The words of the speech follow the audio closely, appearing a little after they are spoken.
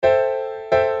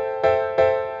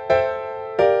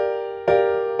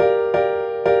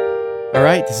All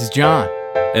right, this is John,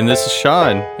 And this is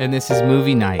Sean. and this is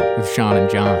Movie Night with Sean and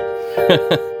John.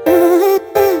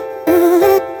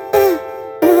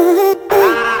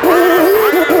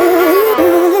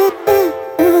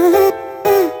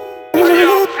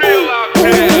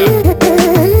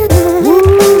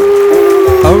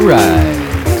 All right.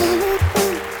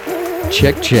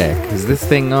 Check. Is this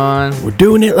thing on? We're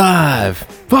doing it live.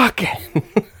 Fuck it.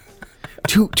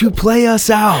 To play us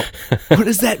out. What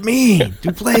does that mean?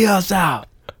 To play us out.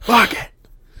 Fuck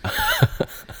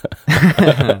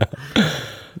it.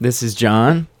 This is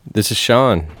John. This is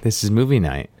Sean. This is Movie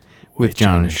Night with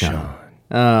John and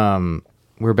Sean.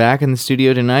 We're back in the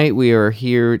studio tonight. We are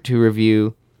here to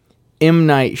review M.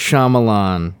 Night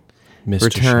Shyamalan Mr.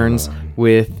 returns Shyamalan.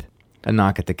 with A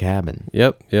Knock at the Cabin.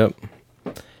 Yep.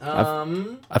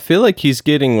 I feel like he's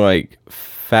getting like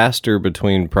faster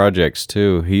between projects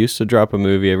too. He used to drop a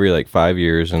movie every like 5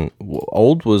 years, and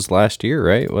Old was last year,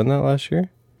 right? Wasn't that last year?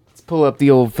 Let's pull up the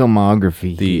old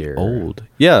filmography The here. Old.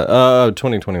 Yeah,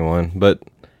 2021. But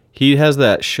he has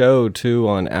that show too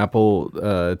on Apple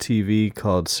TV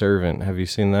called Servant. Have you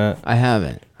seen that? I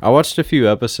haven't. I watched a few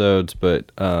episodes,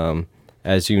 but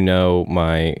as you know,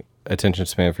 my attention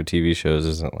span for TV shows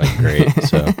isn't like great,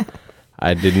 so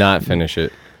I did not finish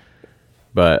it.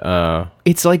 But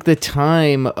It's like the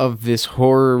time of this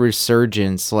horror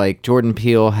resurgence. Like Jordan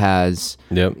Peele has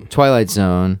yep, Twilight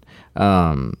Zone.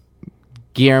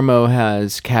 Guillermo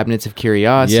has Cabinets of yeah,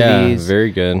 Curiosities.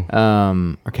 very good.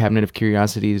 Or Cabinet of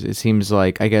Curiosities. It seems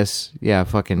like, I guess, yeah,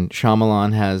 fucking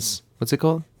Shyamalan has, what's it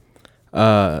called?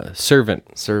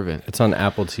 Servant. Servant. It's on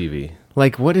Apple TV.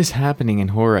 Like, what is happening in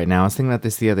horror right now? I was thinking about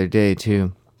this the other day,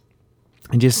 too.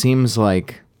 It just seems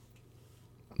like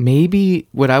maybe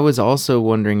what I was also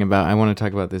wondering about, I want to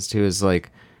talk about this, too, is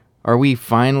like, are we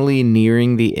finally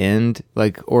nearing the end,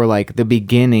 like, or like the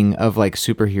beginning of like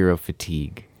superhero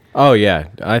fatigue? Oh yeah,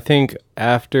 I think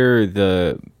after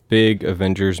the big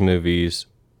Avengers movies,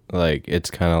 like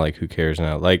it's kind of like who cares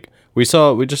now? Like we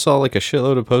just saw like a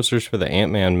shitload of posters for the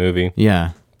Ant-Man movie.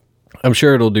 Yeah. I'm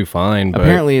sure it'll do fine. But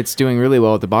Apparently it's doing really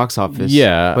well at the box office.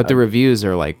 Yeah. But the reviews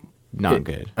are like not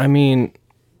good. I mean,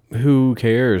 who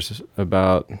cares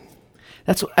about?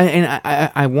 That's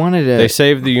I wanted to. They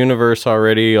saved the universe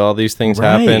already. All these things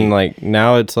Right. happen. Like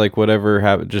now, it's like whatever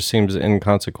happened just seems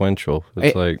inconsequential.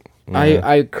 It's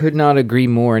I could not agree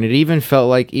more, and it even felt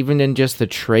like even in just the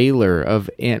trailer of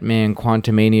Ant-Man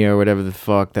Quantumania or whatever the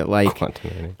fuck that like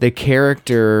Quantumania. the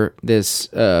character, this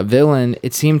villain,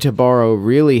 it seemed to borrow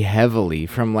really heavily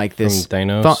from like this From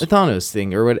Thanos? Thanos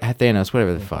thing or Thanos,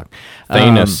 whatever the fuck.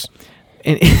 Thanos.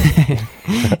 And,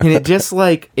 and it just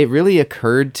like it really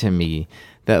occurred to me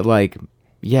that like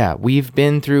yeah, we've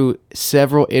been through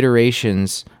several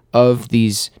iterations of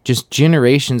these, just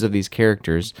generations of these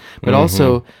characters, but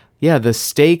also yeah, the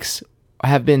stakes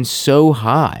have been so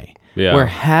high Yeah. where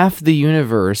half the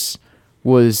universe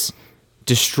was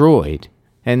destroyed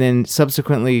and then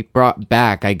subsequently brought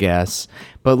back, I guess,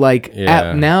 but like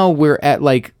Yeah. now we're at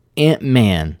like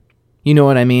Ant-Man, you know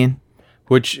what I mean?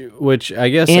 Which I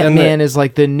guess Ant-Man is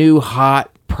like the new hot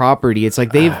property. It's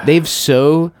like they've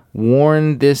so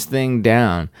worn this thing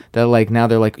down that like now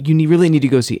they're like, really need to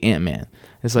go see Ant-Man.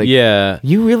 It's like, yeah.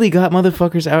 you really got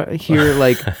motherfuckers out here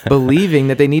like believing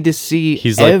that they need to see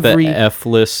He's like every the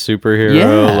F-list superhero.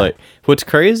 Yeah. Like, what's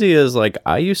crazy is like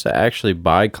I used to actually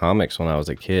buy comics when I was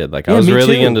a kid. Like I Yeah, was me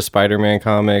really too. into Spider-Man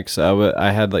comics.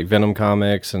 I had like Venom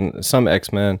comics and some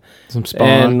X-Men, Some Spawn.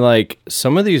 and like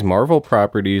some of these Marvel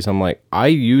properties. I'm like, I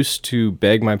used to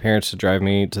beg my parents to drive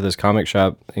me to this comic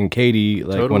shop in Katy.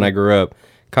 Like when Totally. I grew up,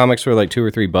 comics were like $2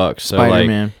 or $3. So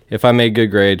Spider-Man. like, if I made good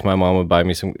grades, my mom would buy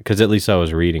me some because at least I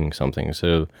was reading something.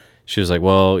 So she was like,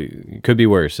 well, it could be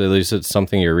worse. At least it's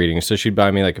something you're reading. So she'd buy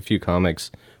me like a few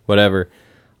comics, whatever.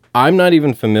 I'm not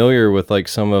even familiar with like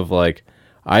some of like,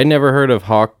 I never heard of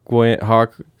Hawkeye,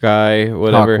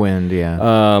 whatever. Hawkwind,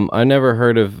 yeah. I never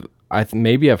heard of,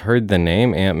 maybe I've heard the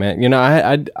name Ant-Man. You know,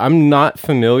 I'm not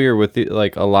familiar with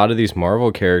like a lot of these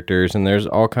Marvel characters, and there's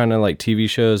all kind of like TV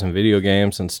shows and video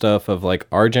games and stuff of like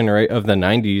our generation of the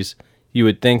 90s. You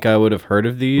would think I would have heard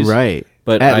of these. Right.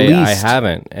 But At I least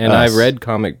haven't. And us. I read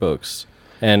comic books,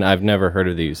 and I've never heard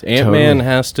of these. Ant-Man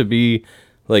has to be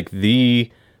like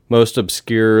the most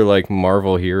obscure like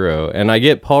Marvel hero. And I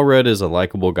get Paul Rudd is a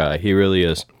likable guy. He really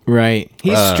is. Right.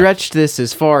 He's stretched this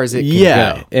as far as it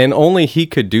can go. And only he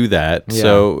could do that. Yeah.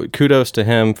 So kudos to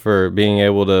him for being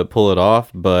able to pull it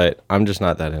off, but I'm just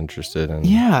not that interested in.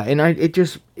 Yeah, and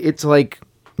it's like,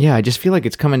 yeah, I just feel like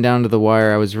it's coming down to the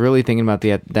wire. I was really thinking about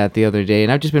that the other day,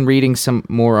 and I've just been reading some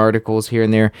more articles here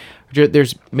and there.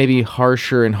 There's maybe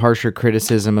harsher and harsher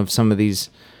criticism of some of these,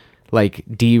 like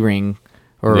D-Ring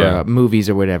or Yeah. movies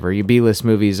or whatever, your B-list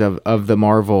movies of the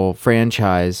Marvel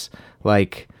franchise.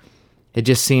 Like, it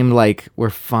just seemed like we're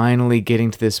finally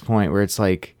getting to this point where it's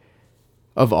like,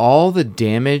 of all the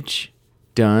damage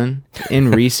done in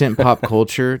recent pop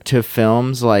culture to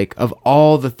films, like, of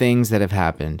all the things that have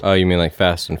happened, Oh, you mean like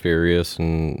Fast and Furious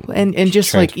and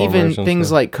just like even Transformers and things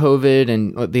stuff? like COVID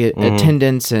and the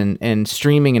attendance and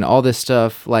streaming and all this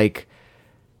stuff, like,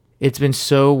 it's been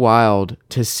so wild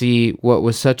to see what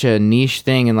was such a niche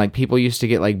thing and like people used to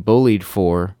get like bullied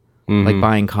for, like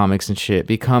buying comics and shit,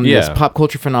 become this Yeah. pop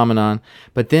culture phenomenon.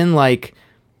 But then, like,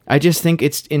 I just think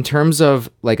it's in terms of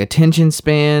like attention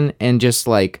span and just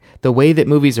like the way that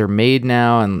movies are made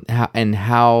now and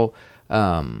how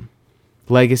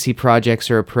legacy projects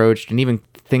are approached, and even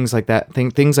things like that,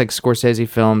 things like Scorsese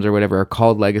films or whatever are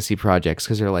called legacy projects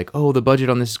because they're like, oh, the budget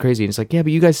on this is crazy, and it's like, yeah,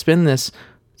 but you guys spend this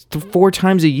 4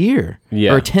 times a year,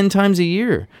 Yeah. or 10 times a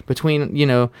year between, you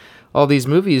know, all these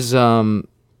movies over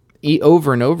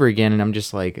and over again. And I'm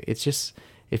just like,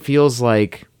 it feels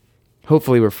like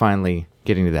hopefully we're finally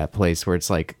getting to that place where it's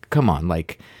like, come on,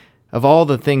 like, of all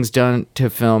the things done to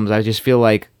films, I just feel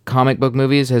like comic book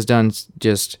movies has done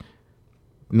just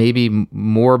maybe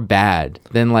more bad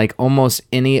than like almost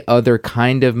any other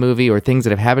kind of movie or things that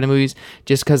have happened in movies,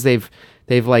 just because they've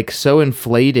like so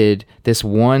inflated this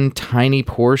one tiny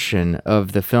portion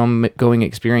of the film going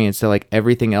experience that like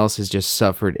everything else has just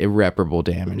suffered irreparable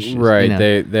damage. Right. You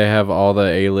know? They have all the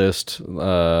A-list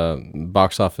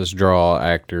box office draw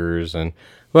actors, and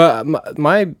well,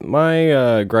 my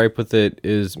gripe with it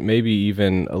is maybe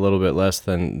even a little bit less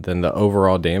than the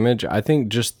overall damage. I think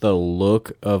just the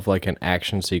look of like an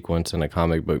action sequence in a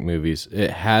comic book movies,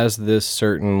 it has this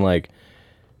certain like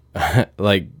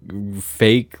like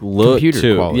fake look Computer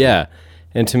to quality. yeah,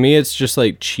 and to me it's just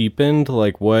like cheapened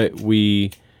like what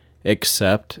we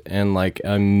accept in like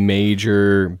a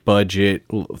major budget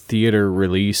theater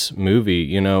release movie.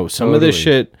 You know, some of this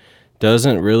Totally. shit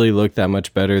doesn't really look that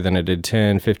much better than it did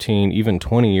 10, 15, even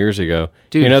 20 years ago.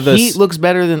 Dude, you know, Heat looks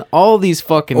better than all these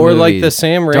fucking or movies. like the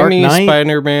Sam Dark Raimi Knight.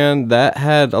 Spider-Man, that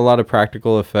had a lot of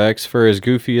practical effects. For as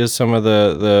goofy as some of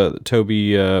the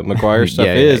Tobey Maguire stuff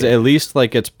Yeah, is, yeah. at least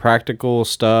like it's practical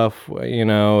stuff. You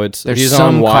know, it's There's he's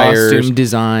some on wires. costume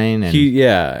design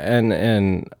and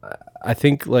And I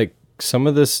think like some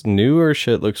of this newer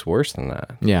shit looks worse than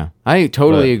that. yeah, I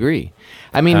totally But- agree.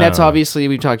 I mean, that's obviously,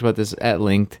 we've talked about this at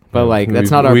length, but like that's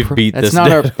We've- not our we've beat that's this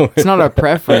not our down. it's not our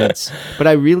preference. But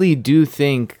I really do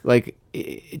think, like,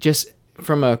 just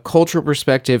from a cultural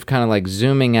perspective, kind of like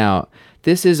zooming out,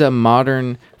 this is a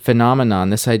modern phenomenon.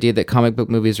 This idea that comic book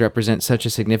movies represent such a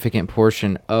significant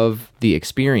portion of the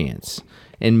experience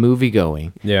in movie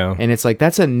going. Yeah. And it's like,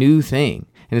 that's a new thing.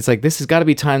 And it's like, this has got to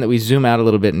be time that we zoom out a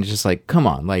little bit and just like, come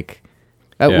on, like,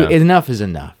 Yeah. enough is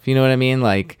enough. You know what I mean?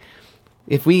 Like,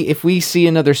 if we see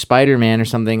another Spider-Man or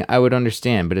something, I would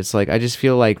understand. But it's like, I just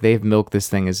feel like they've milked this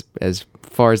thing as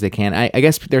far as they can. I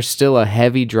guess there's still a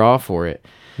heavy draw for it.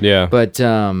 Yeah. But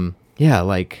yeah,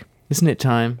 like, isn't it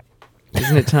time?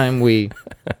 Isn't it time we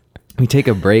take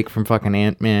a break from fucking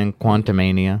Ant-Man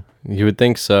Quantumania? You would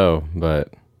think so,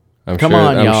 but Come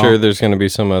on, I'm y'all. sure there's going to be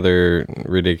some other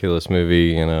ridiculous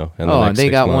movie, you know, in the Oh, next they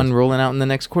 6 got months. one rolling out in the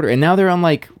next quarter, and now they're on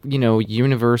like, you know,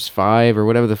 Universe 5 or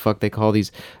whatever the fuck they call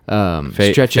these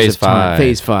stretches Phase of time. 5.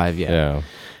 Phase 5, yeah. Yeah.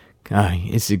 God,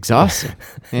 it's exhausting,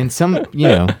 and some, you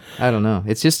know, I don't know.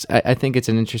 It's just, I think it's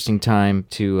an interesting time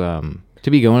to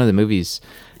be going to the movies,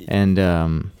 and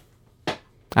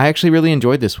I actually really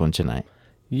enjoyed this one tonight.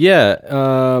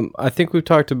 Yeah, I think we've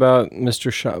talked about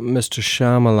Mr.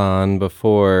 Shyamalan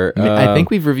before. I think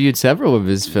we've reviewed several of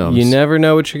his films. You never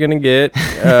know what you're going to get.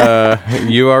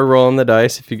 You are rolling the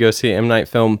dice if you go see M. Night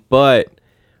film, but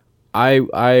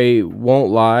I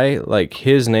won't lie, like,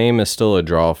 his name is still a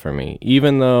draw for me.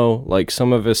 Even though, like,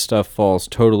 some of his stuff falls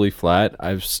totally flat,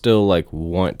 I still, like,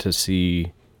 want to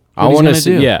see... What I he's want to gonna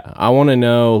see... do. Yeah, I want to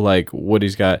know, like, what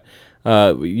he's got.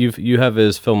 You have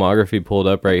his filmography pulled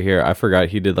up right here. I forgot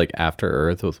he did, like, After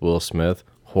Earth with Will Smith.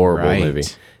 Horrible Right. movie.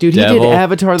 Dude, he did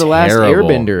Avatar: The Last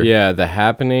Airbender. Yeah, The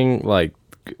Happening, like,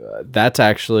 that's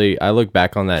actually, I look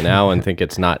back on that now and think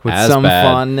it's not With as some bad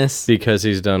fondness. because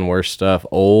he's done worse stuff.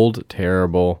 Old,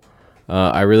 terrible.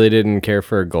 I really didn't care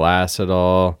for Glass at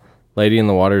all. Lady in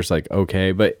the Water's like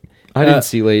okay, but I didn't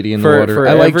see Lady in the Water.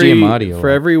 I like every- Giamatti a lot. For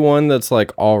everyone that's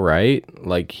like all right,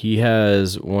 like he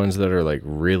has ones that are like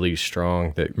really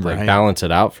strong that like Right. balance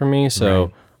it out for me.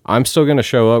 So I'm still gonna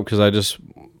show up because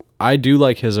I do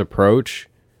like his approach.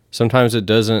 Sometimes it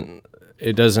doesn't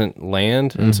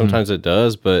land, and sometimes it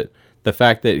does. But the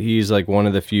fact that he's like one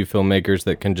of the few filmmakers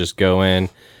that can just go in,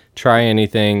 try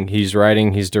anything. He's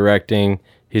writing, he's directing,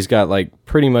 he's got like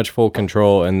pretty much full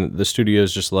control, and the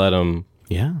studios just let him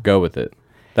Yeah. go with it.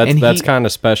 That's kind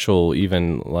of special,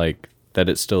 even like that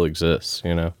it still exists,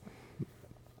 you know.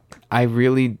 I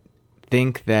really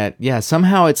think that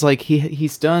somehow it's like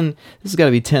he's done, this has got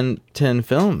to be 10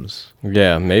 films,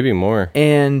 Yeah, maybe more.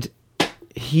 and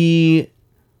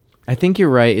I think you're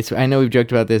right. I know we've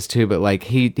joked about this too, but like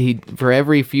he for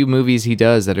every few movies he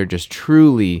does that are just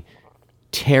truly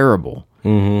terrible,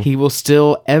 he will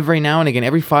still every now and again,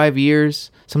 every 5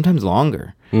 years, sometimes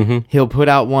longer, he'll put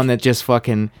out one that just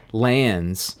fucking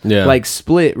lands. Yeah. Like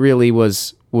Split really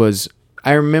was.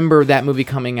 I remember that movie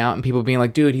coming out and people being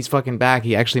like, "Dude, he's fucking back.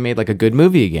 He actually made like a good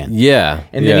movie again." Yeah,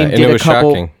 And then he did it a was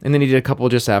couple, shocking. and then he did a couple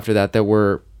just after that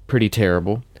were pretty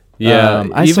terrible. Yeah,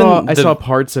 I saw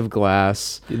Parts of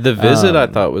Glass. The Visit. I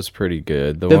thought was pretty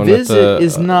good. The one Visit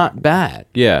is not bad.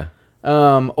 Yeah,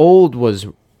 Old was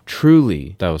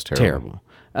truly that was terrible.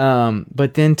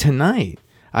 But then Tonight,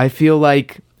 I feel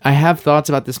like I have thoughts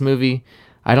about this movie.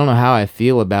 I don't know how I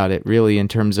feel about it really in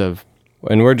terms of,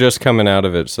 And we're just coming out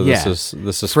of it, so Yeah. this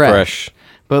is fresh.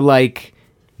 But like,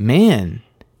 man,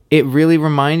 it really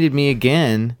reminded me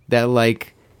again that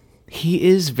like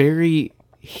he is very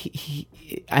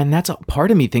and that's a part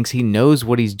of me thinks he knows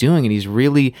what he's doing, and he's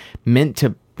really meant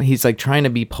to. He's like trying to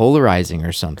be polarizing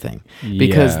or something,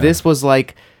 because Yeah. this was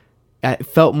like. It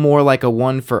felt more like a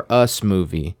One for Us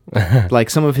movie. Like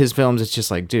some of his films, it's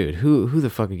just like, dude, who the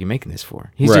fuck are you making this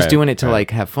for? He's just Right, doing it to right. like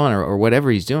have fun or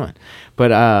whatever he's doing. But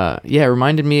yeah, it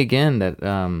reminded me again that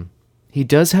he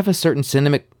does have a certain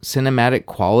cinematic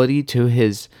quality to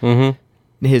his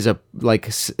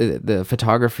the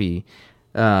photography,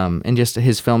 and just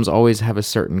his films always have a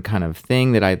certain kind of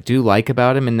thing that I do like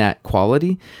about him in that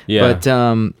quality. Yeah.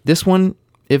 But this one,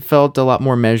 it felt a lot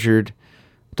more measured.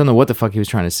 Don't know what the fuck he was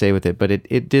trying to say with it, but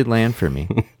it did land for me.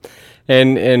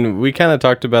 And we kind of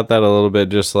talked about that a little bit,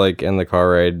 just like in the car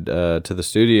ride to the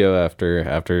studio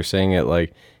after saying it.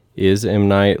 Like, is M.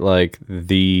 Night like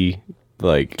the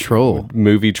like Troll.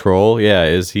 movie troll? Yeah,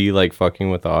 is he like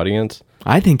fucking with the audience?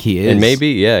 I think he is. And maybe,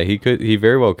 yeah, he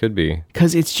very well could be.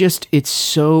 Because it's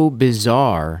so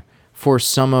bizarre for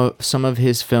some of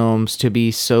his films to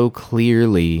be so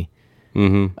clearly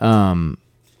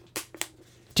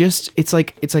just it's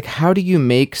like how do you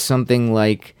make something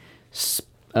like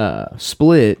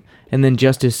Split and then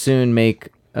just as soon make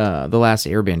The Last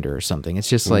Airbender or something? It's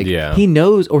just like Yeah. he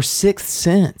knows, or Sixth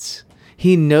Sense.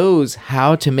 He knows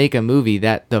how to make a movie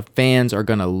that the fans are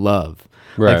gonna love.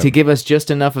 Right. Like to give us just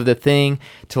enough of the thing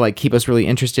to like keep us really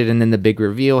interested, and then the big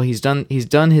reveal. He's done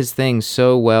his thing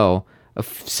so well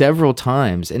several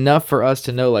times, enough for us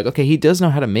to know like, okay, he does know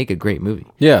how to make a great movie.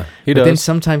 Yeah, he But then does.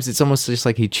 sometimes it's almost just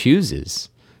like he chooses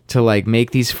to like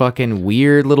make these fucking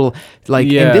weird little like.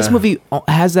 Yeah. And this movie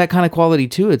has that kind of quality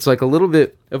too. It's like a little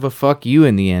bit of a fuck you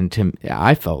in the end.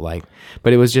 I felt like,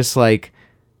 but it was just like,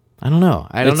 I don't know.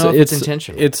 I don't know if it's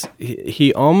intentional.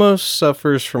 He almost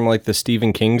suffers from like the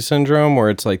Stephen King syndrome,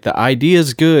 where it's like the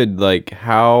idea's good, like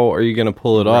how are you gonna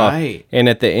pull it off? Right. And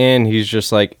at the end, he's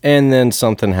just like, and then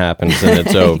something happens and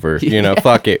it's over. You know,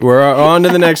 fuck it, we're on to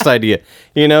the next idea.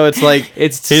 You know, it's like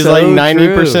It's he's so like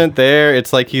 90% there.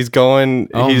 It's like he's going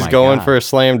Oh my going God. for a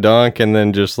slam dunk, and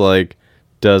then just like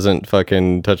doesn't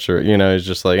fucking touch her. You know, he's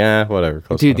just like, whatever.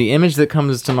 Close Dude, enough. the image that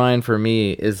comes to mind for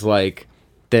me is like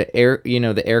the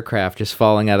aircraft just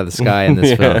falling out of the sky in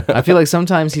this film. I feel like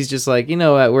sometimes he's just like, you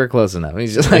know what, we're close enough.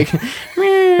 He's just like,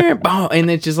 boom, and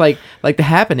it's just like The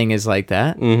Happening is like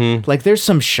that. Mm-hmm. Like there's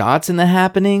some shots in The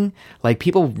Happening, like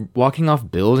people walking off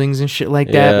buildings and shit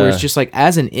like that, where Yeah. it's just like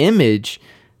as an image,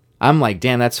 I'm like,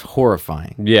 damn, that's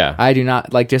horrifying. Yeah. I do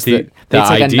not like just the it's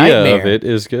like a idea nightmare of it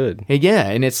is good. Yeah,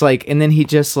 and it's like, and then he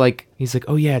just like, he's like,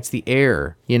 oh yeah, it's the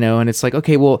air, you know, and it's like,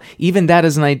 okay, well, even that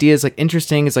as an idea is like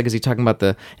interesting. It's like, is he talking about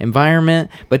the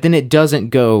environment? But then it doesn't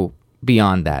go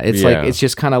beyond that. It's like, Yeah. it's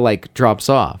just kind of like drops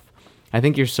off. I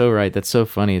think you're so right. That's so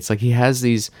funny. It's like he has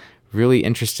these really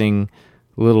interesting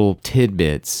little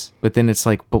tidbits, but then it's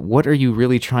like, but what are you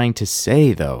really trying to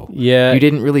say though? Yeah. You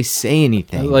didn't really say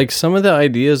anything. Like some of the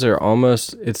ideas are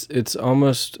almost it's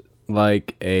almost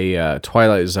like a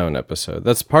Twilight Zone episode.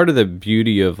 That's part of the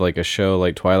beauty of like a show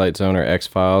like Twilight Zone or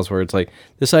X-Files, where it's like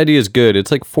this idea is good.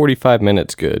 It's like 45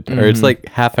 minutes good, or it's like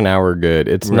half an hour good.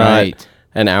 It's Right. not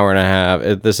an hour and a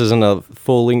half. This isn't a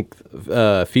full length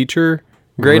feature.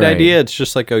 Great Right. idea. It's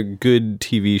just like a good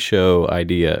TV show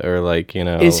idea, or like, you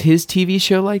know. Is his TV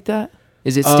show like that?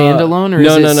 Is it standalone or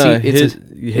no, is no, it no. it's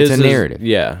His a is- narrative?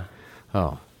 yeah.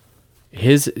 Oh.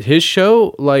 His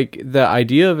show, like the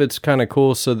idea of it's kind of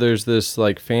cool. So there's this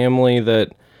like family that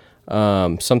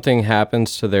something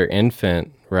happens to their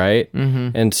infant, right?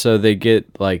 Mm-hmm. And so they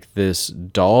get like this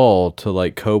doll to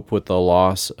like cope with the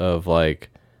loss of like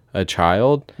a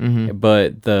child, Mm-hmm.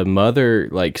 but the mother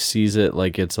like sees it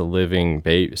like it's a living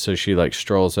baby, so she like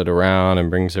strolls it around and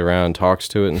brings it around, talks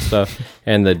to it and stuff.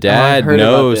 And the dad heard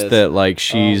about knows this. that like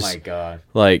she's God.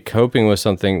 like coping with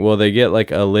something. Well, they get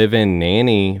like a live-in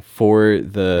nanny for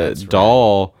the That's right.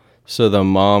 doll, so the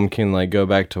mom can like go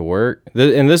back to work.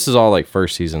 And this is all like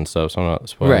first season stuff, so I'm not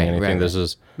spoiling Right, anything. right, This right.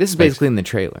 is This is basically in the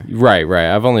trailer. right.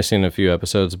 I've only seen a few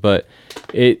episodes, but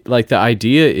it like the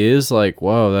idea is like,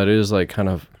 whoa, that is like kind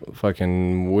of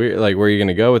fucking weird. Like, where are you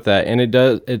gonna go with that? And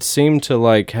it seemed to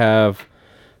like have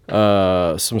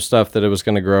some stuff that it was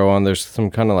gonna grow on. There's some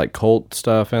kind of like cult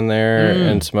stuff in there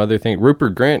and some other thing.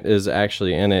 Rupert Grint is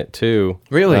actually in it too.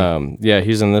 Really? Yeah,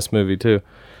 he's in this movie too.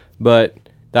 But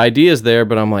the idea is there,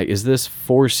 but I'm like, is this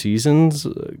 4 seasons?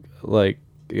 Like,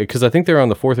 because I think they're on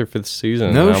the 4th or 5th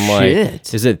season. No and I'm shit.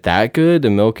 Like, is it that good to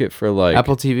milk it for like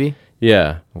Apple TV?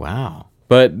 Yeah. Wow.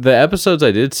 But the episodes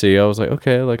I did see, I was like,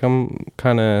 okay, like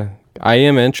I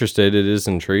am interested. It is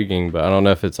intriguing, but I don't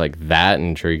know if it's like that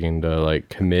intriguing to like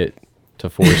commit to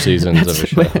 4 seasons of a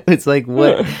show. It's like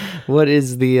what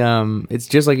is the it's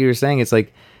just like you were saying, it's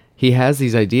like he has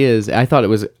these ideas. I thought you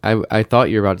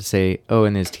were about to say, oh,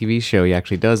 in his TV show he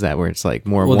actually does that where it's like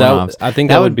more one-offs. I think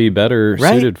that would be better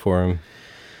right? suited for him.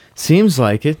 Seems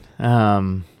like it.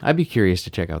 I'd be curious to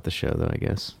check out the show though, I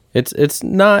guess. It's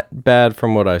not bad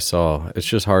from what I saw. It's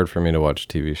just hard for me to watch a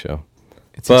TV show.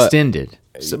 It's extended.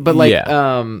 But like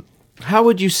yeah. How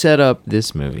would you set up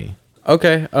this movie?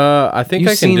 Okay, I think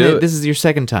I can do it. This is your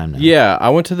second time now. Yeah, I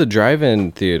went to the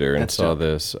drive-in theater and That's saw dope.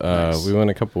 this. Nice. We went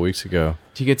a couple weeks ago.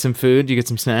 Do you get some food? Do you get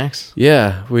some snacks?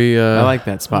 Yeah, we. I like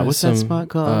that spot. What's that spot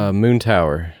called? Moon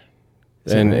Tower,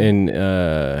 Is that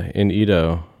in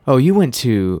Edo. Oh, you went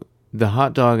to the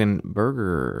hot dog and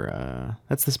burger.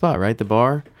 That's the spot, right? The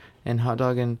bar and hot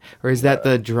dog and, or is that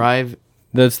the drive?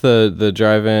 That's the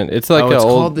drive-in. It's like it's an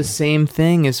old called the same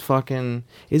thing as fucking.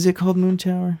 Is it called Moon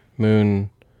Tower? Moon.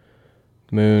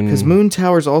 Because Moon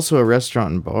Tower is also a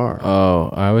restaurant and bar.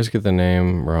 Oh, I always get the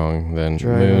name wrong. Then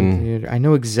Drive-in theater. I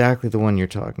know exactly the one you're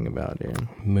talking about, dude.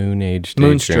 Moon Age.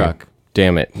 Daydream. Moonstruck.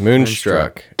 Damn it,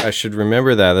 Moonstruck. I should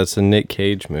remember that. That's a Nick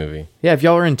Cage movie. Yeah, if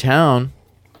y'all are in town,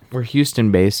 we're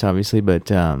Houston based, obviously, but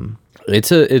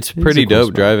It's pretty a cool dope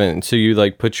spot. driving. So you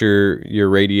like put your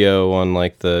radio on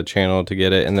like the channel to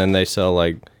get it, and then they sell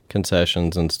like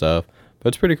concessions and stuff. But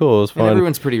it's pretty cool. It was and fun.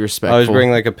 everyone's pretty respectful. I always bring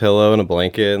like a pillow and a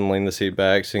blanket and lean the seat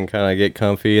back so you can kind of get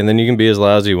comfy, and then you can be as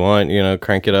loud as you want. You know,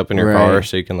 crank it up in your Right. car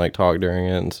so you can like talk during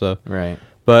it and stuff. right.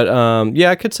 But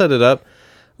yeah, I could set it up.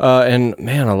 And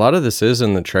man, a lot of this is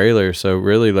in the trailer, so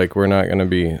really like we're not going to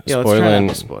be Yeah, let's try spoiling.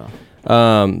 not to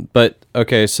spoil. But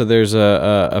okay, so there's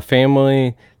a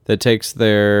family that takes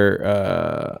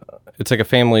their it's like a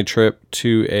family trip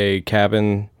to a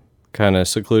cabin kind of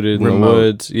secluded in Remote. the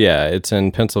woods. Yeah, it's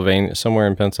in Pennsylvania, somewhere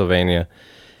in Pennsylvania.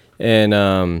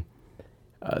 And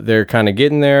they're kind of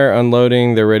getting there,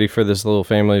 unloading, they're ready for this little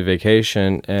family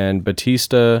vacation, and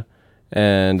Batista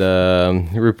and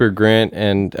Rupert Grint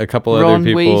and a couple Ron other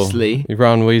people, Weasley.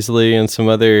 Ron Weasley and some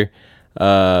other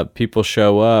people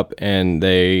show up, and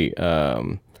they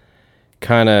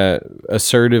kind of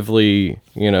assertively,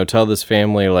 tell this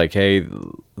family like, hey,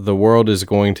 the world is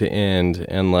going to end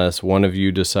unless one of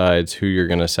you decides who you're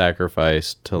going to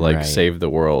sacrifice to like Right. save the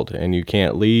world, and you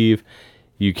can't leave,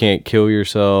 you can't kill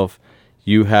yourself.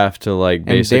 You have to like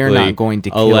basically they're not going to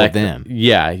kill them.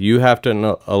 Yeah, you have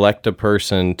to elect a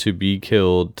person to be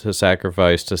killed to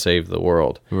sacrifice to save the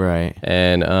world. Right.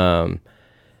 And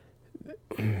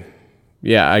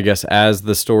yeah, I guess as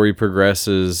the story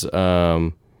progresses,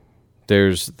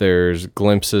 there's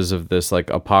glimpses of this like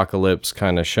apocalypse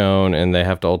kind of shown, and they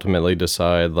have to ultimately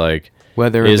decide like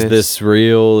Whether is it's- this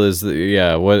real?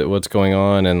 What's going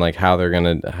on, and like how they're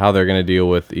gonna deal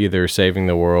with either saving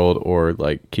the world or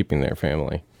like keeping their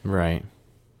family. Right.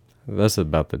 That's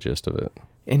about the gist of it.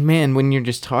 And man, when you're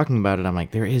just talking about it, I'm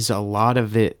like, there is a lot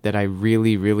of it that I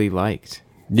really, really liked.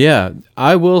 Yeah,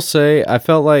 I will say I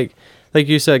felt like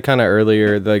you said kind of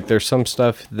earlier, like there's some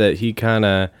stuff that he kind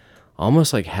of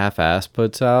almost like half-ass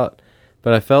puts out,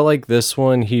 but I felt like this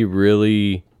one he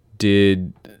really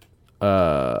did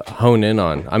hone in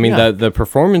on. I mean, Yeah. the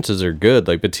performances are good.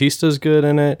 Like Batista's good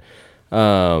in it.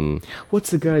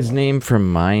 What's the guy's name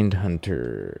from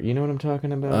Mindhunter? You know what I'm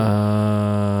talking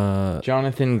about?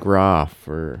 Jonathan Groff,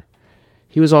 or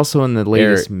he was also in the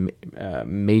latest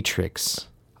Matrix.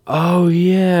 Oh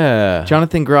yeah.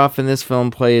 Jonathan Groff in this film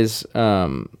plays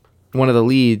one of the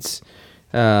leads,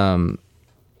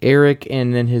 Eric,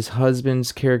 and then his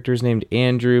husband's character is named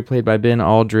Andrew, played by Ben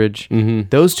Aldridge. Mm-hmm.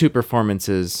 Those two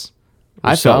performances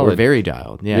I felt were solid. very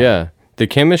dialed. Yeah. Yeah, the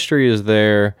chemistry is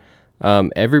there.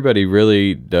 Everybody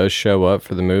really does show up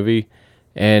for the movie,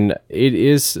 and it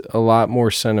is a lot more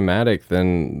cinematic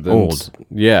than Old.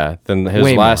 Yeah, than his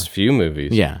Way last more. few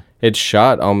movies. Yeah. It's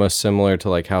shot almost similar to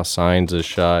like how Signs is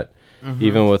shot.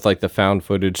 Even with like the found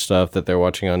footage stuff that they're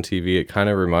watching on TV, it kind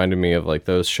of reminded me of like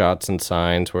those shots and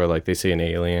Signs where like they see an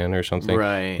alien or something.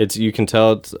 Right. It's you can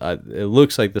tell it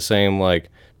looks like the same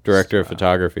like director of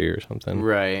photography or something.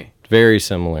 Right. Very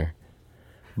similar.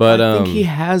 But I think he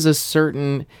has a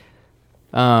certain.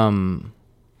 I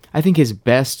think his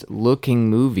best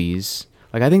looking movies.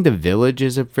 Like I think The Village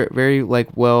is a very like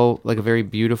a very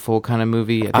beautiful kind of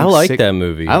movie. I think like that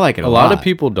movie. I like it a lot lot. of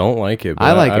people don't like it, but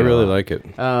I like it I a really lot. like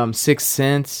it. Sixth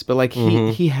Sense, but like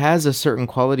he has a certain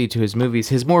quality to his movies.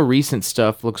 His more recent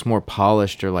stuff looks more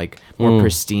polished or like more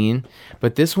pristine,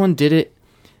 but this one did it.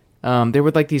 There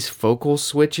were like these focal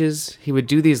switches. He would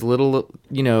do these little,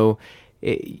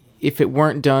 if it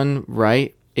weren't done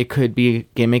right, it could be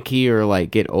gimmicky or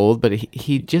like get old. But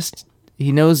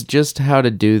he knows just how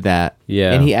to do that.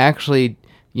 Yeah. And he actually,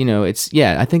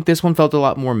 I think this one felt a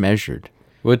lot more measured.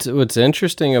 What's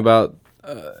interesting about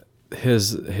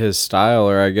his style,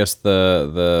 or I guess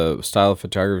the style of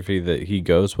photography that he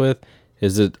goes with,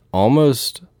 is it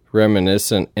almost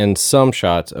reminiscent in some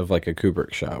shots of like a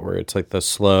Kubrick shot, where it's like the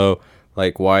slow,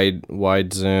 like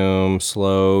wide zoom,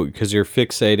 slow, because you're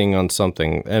fixating on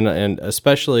something, and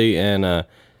especially in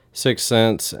Sixth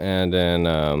Sense and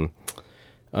in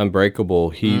Unbreakable,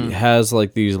 he has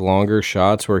like these longer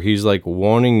shots where he's like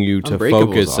wanting you to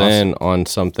Unbreakable's focus in awesome. on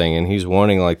something, and he's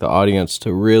wanting like the audience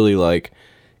to really like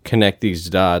connect these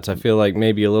dots. I feel like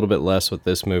maybe a little bit less with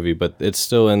this movie, but it's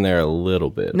still in there a little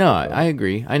bit. No, I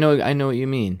agree. I know what you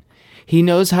mean. He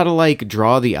knows how to like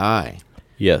draw the eye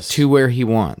Yes. to where he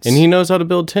wants. And he knows how to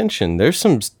build tension. There's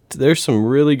some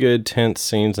really good tense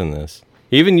scenes in this.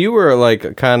 Even you were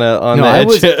like kind of on the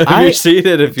edge of your seat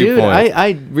at a few dude, points.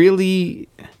 I really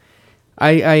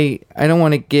I don't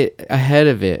want to get ahead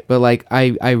of it, but like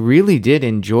I really did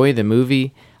enjoy the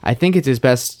movie. I think it's his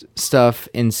best stuff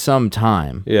in some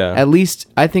time. Yeah. At least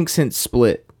I think since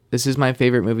Split. This is my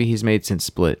favorite movie he's made since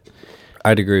Split.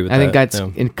 I'd agree with that. I think that's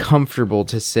yeah. uncomfortable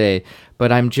to say,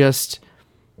 but I'm just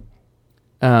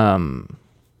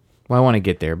well, I want to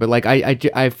get there, but like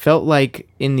I felt like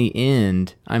in the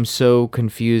end I'm so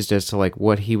confused as to like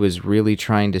what he was really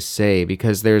trying to say,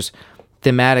 because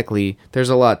thematically there's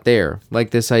a lot there,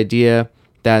 like this idea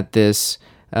that this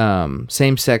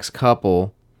same-sex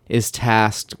couple is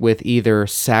tasked with either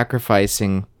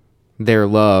sacrificing their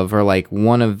love or like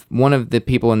one of the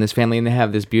people in this family, and they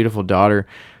have this beautiful daughter.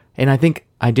 And I think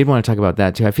I did want to talk about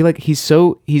that too. I feel like he's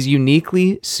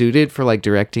uniquely suited for like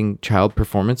directing child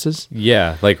performances.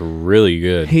 Yeah, like really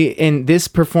good. In this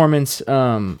performance,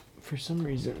 for some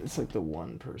reason, it's like the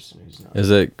one person who's not. Is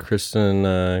it Kristen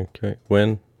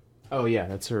Wiig? Oh yeah,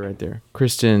 that's her right there,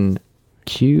 Kristen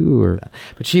Q.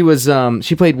 But she was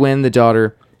she played Wynn, the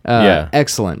daughter. Yeah.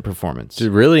 Excellent performance. It's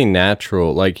really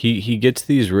natural. Like he gets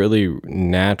these really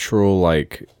natural,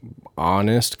 like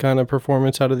honest kind of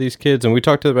performance out of these kids, and we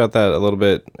talked about that a little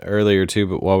bit earlier too.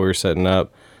 But while we were setting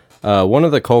up, one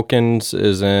of the Culkins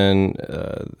is in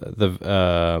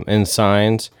in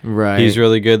Signs. Right. He's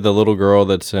really good. The little girl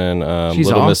that's in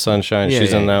Little Miss Sunshine, Yeah,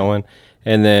 she's yeah, in that one.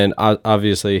 And then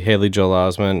obviously Haley Joel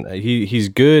Osment. He's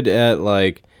good at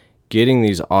like getting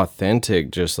these authentic,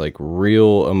 just like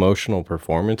real emotional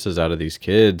performances out of these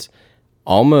kids,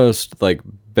 almost like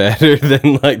better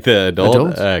than like the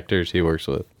adult actors he works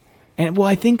with. And well,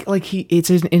 I think like it's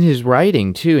in his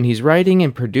writing too, and he's writing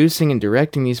and producing and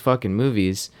directing these fucking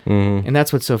movies. Mm-hmm. And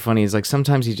that's what's so funny is like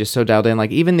sometimes he's just so dialed in.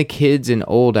 Like even the kids in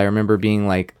Old, I remember being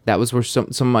like, that was where some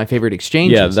of my favorite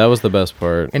exchanges. Yeah, that was the best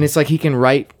part. And it's like he can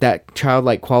write that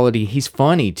childlike quality. He's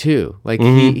funny too. Like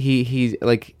he's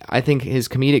like, I think his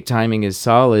comedic timing is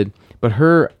solid. But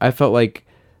I felt like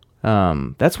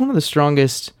that's one of the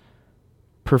strongest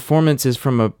performances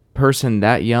from a person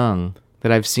that young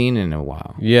that I've seen in a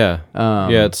while. Yeah.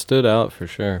 Yeah, it stood out for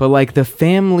sure. But like the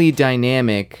family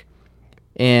dynamic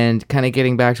and kind of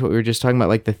getting back to what we were just talking about,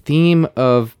 like the theme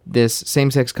of this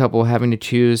same-sex couple having to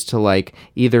choose to like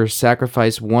either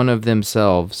sacrifice one of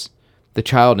themselves, the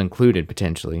child included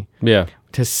potentially, yeah.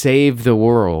 to save the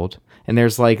world. And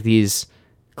there's like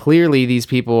clearly these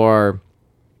people are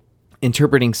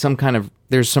interpreting some kind of,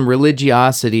 there's some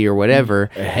religiosity or whatever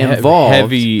involved.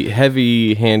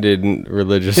 Heavy-handed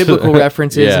religious biblical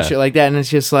references yeah. and shit like that. And it's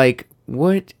just like,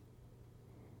 what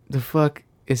the fuck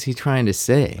is he trying to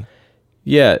say?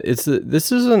 Yeah, this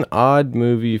is an odd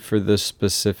movie for this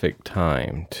specific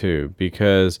time too,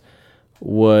 because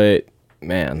what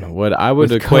man, what I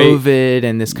would with equate COVID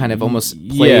and this kind of almost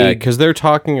yeah, plague. because they're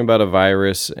talking about a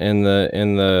virus in the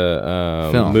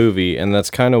Film. movie, and that's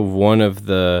kind of one of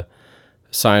the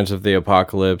signs of the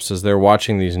apocalypse. Is they're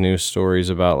watching these news stories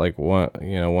about like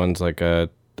one's like a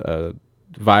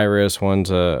virus, one's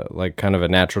a like kind of a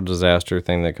natural disaster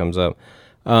thing that comes up,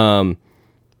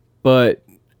 but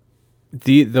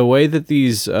the way that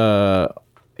these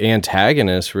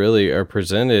antagonists really are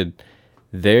presented,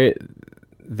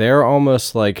 they're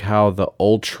almost like how the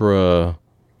ultra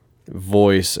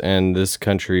voice in this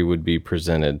country would be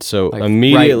presented. So Like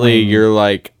immediately right-wing. you're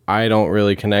like, I don't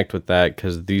really connect with that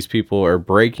because these people are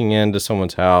breaking into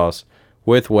someone's house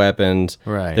with weapons.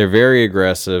 Right. They're very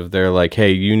aggressive. They're like,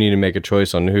 hey, you need to make a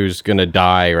choice on who's going to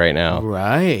die right now.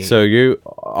 Right. So you,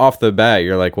 off the bat,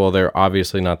 you're like, well, they're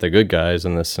obviously not the good guys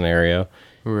in this scenario.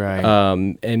 Right.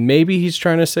 And maybe he's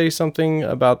trying to say something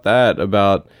about that,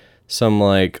 about some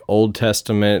like Old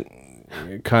Testament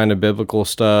kind of biblical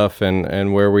stuff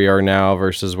and where we are now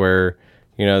versus where,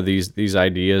 these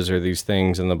ideas or these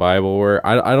things in the Bible were.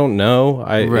 I don't know.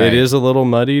 Right. It is a little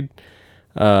muddied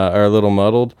or a little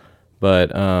muddled,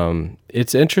 but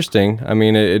it's interesting. I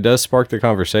mean, it does spark the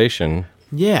conversation.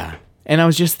 Yeah. And I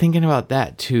was just thinking about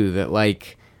that too, that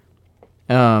like,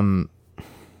 yeah,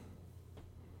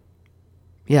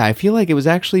 I feel like it was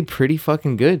actually pretty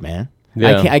fucking good, man.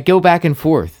 Yeah. I go back and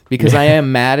forth because I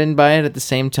am maddened by it at the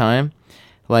same time.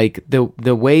 Like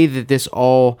the way that this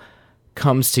all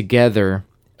comes together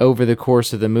over the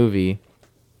course of the movie,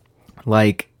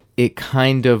 like it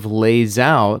kind of lays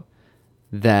out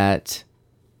that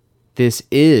this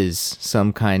is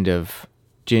some kind of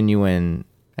genuine.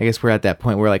 I guess we're at that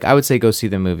point where, like, I would say go see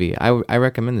the movie. I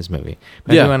recommend this movie.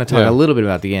 But I do want to talk a little bit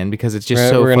about the end because it's just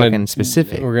so fucking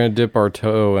specific. We're going to dip our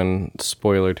toe in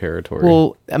spoiler territory.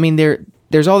 Well, I mean,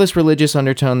 there's all this religious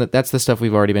undertone that's the stuff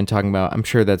we've already been talking about. I'm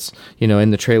sure that's,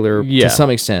 in the trailer to some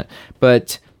extent.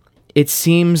 But it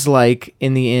seems like,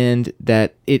 in the end,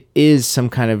 that it is some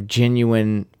kind of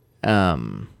genuine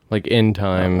like end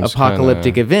times.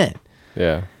 apocalyptic event.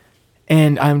 Yeah.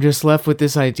 And I'm just left with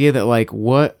this idea that, like,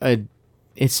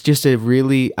 it's just I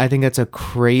think that's a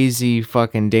crazy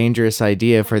fucking dangerous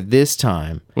idea for this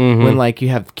time. Mm-hmm. When, like, you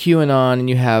have QAnon and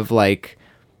you have, like,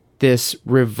 this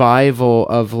revival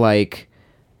of, like,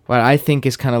 what I think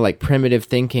is kind of like primitive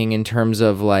thinking in terms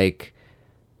of, like,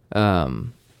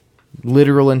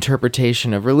 literal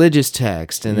interpretation of religious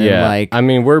text. And then, like, I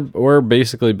mean, we're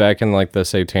basically back in like the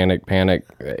satanic panic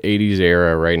 80s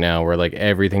era right now where like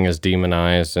everything is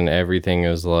demonized and everything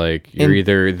is like you're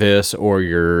either this or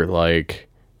you're like,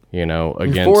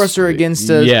 against for us or against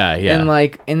us. Yeah.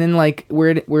 And then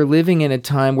we're living in a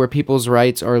time where people's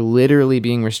rights are literally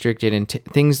being restricted and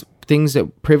things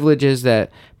that privileges, that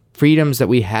freedoms that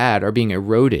we had are being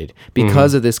eroded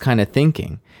because of this kind of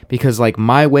thinking. Because, like,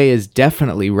 my way is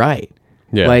definitely right.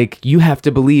 Yeah. Like, you have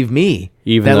to believe me.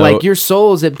 Even that, though, like, your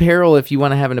soul is at peril if you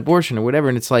want to have an abortion or whatever.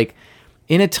 And it's like,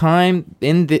 in a time,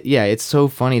 it's so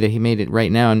funny that he made it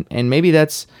right now. And maybe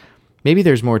there's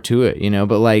more to it,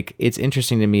 but, like, it's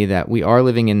interesting to me that we are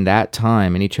living in that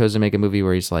time. And he chose to make a movie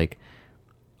where he's, like,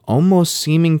 almost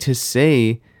seeming to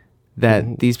say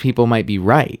that these people might be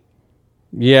right.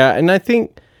 Yeah, and I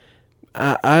think...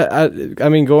 I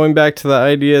mean, going back to the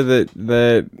idea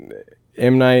that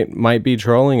M. Night might be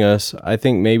trolling us, I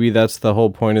think maybe that's the whole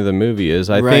point of the movie. Is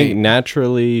I think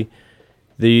naturally,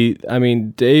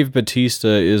 Dave Bautista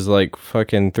is like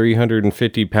fucking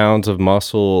 350 pounds of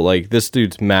muscle. Like, this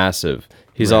dude's massive.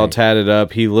 He's all tatted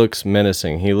up. He looks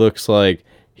menacing. He looks like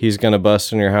he's gonna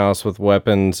bust in your house with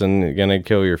weapons and gonna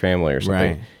kill your family or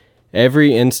something. Right.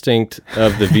 Every instinct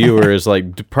of the viewer is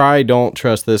like, probably don't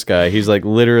trust this guy. He's like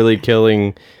literally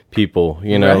killing people,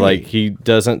 like he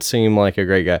doesn't seem like a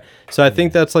great guy. So I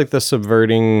think that's like the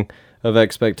subverting of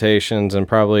expectations, and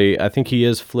probably I think he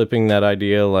is flipping that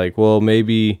idea like, well,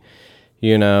 maybe,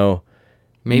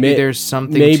 Maybe there's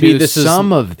something to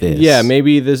some of this. Yeah,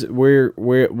 maybe this we're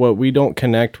what we don't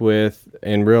connect with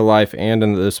in real life and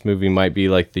in this movie might be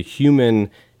like the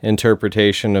human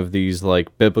interpretation of these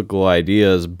like biblical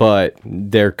ideas, but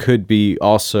there could be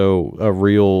also a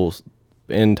real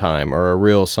end time or a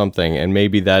real something, and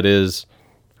maybe that is,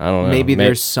 I don't know, maybe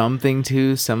there's something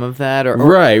to some of that, or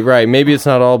right maybe it's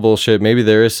not all bullshit. Maybe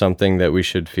there is something that we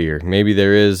should fear. Maybe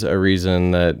there is a reason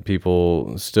that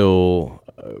people still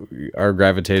are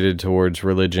gravitated towards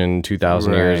religion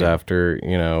 2,000 years after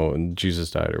Jesus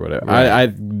died or whatever.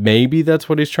 I maybe that's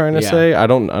what he's trying to say. I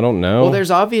don't know. Well, there's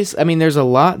a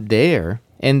lot there,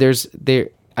 and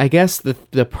I guess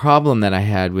the problem that I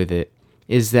had with it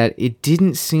is that it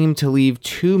didn't seem to leave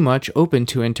too much open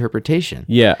to interpretation.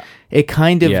 Yeah, it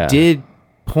kind of did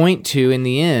point to, in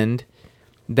the end,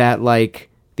 that like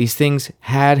these things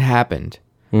had happened,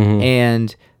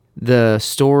 and the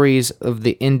stories of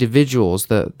the individuals,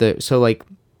 so like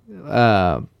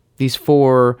these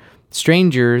four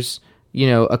strangers, you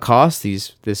know, accost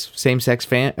this same-sex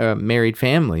married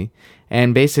family,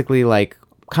 and basically like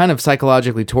kind of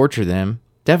psychologically torture them,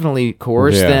 definitely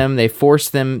coerce them. They force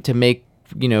them to make,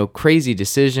 you know, crazy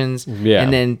decisions,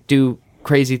 and then do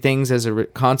crazy things as a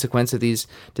consequence of these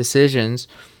decisions.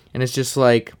 And it's just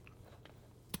like,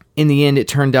 in the end, it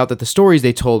turned out that the stories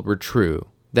they told were true,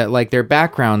 that like their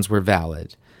backgrounds were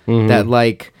valid, that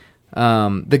like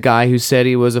the guy who said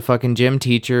he was a fucking gym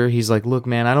teacher, he's like, look,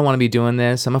 man, I don't want to be doing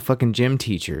this. I'm a fucking gym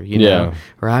teacher, you know,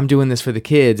 or I'm doing this for the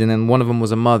kids. And then one of them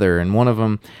was a mother, and one of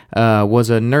them was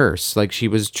a nurse. Like, she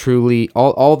was truly,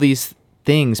 all these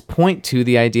things point to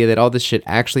the idea that all this shit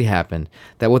actually happened,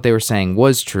 that what they were saying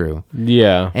was true.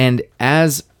 Yeah. And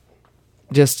as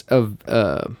just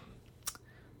I'm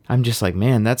just like,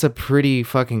 man, that's a pretty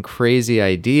fucking crazy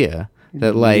idea,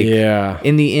 that like,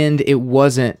 in the end, it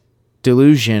wasn't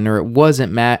delusion, or it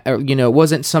wasn't it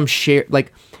wasn't some share.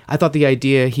 Like, I thought the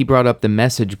idea he brought up, the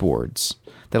message boards,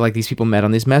 that like these people met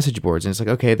on these message boards, and it's like,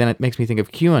 okay, then it makes me think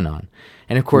of QAnon,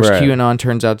 and of course QAnon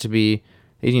turns out to be,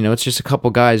 you know, it's just a couple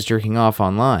guys jerking off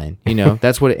online, you know.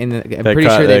 That's what I'm pretty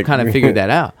sure they've kind of figured that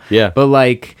out. But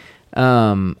like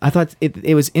I thought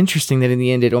it was interesting that in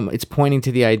the end it's pointing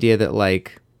to the idea that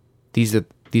like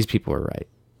these people are right,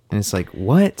 and it's like,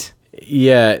 what?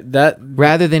 That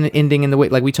rather than ending in the way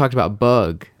like we talked about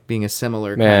Bug being a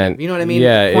similar kind of, you know what I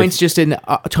mean? Points just in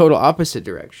a total opposite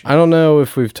direction. I don't know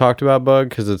if we've talked about Bug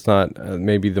because it's not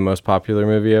maybe the most popular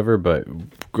movie ever, but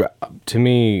to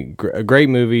me, a great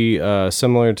movie,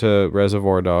 similar to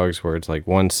Reservoir Dogs, where it's like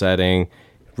one setting,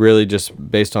 really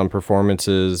just based on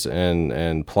performances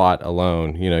and plot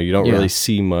alone. You know, you don't really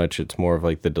see much. It's more of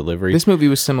like the delivery. This movie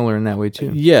was similar in that way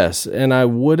too. Yes, and I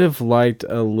would have liked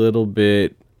a little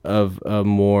bit of a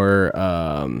more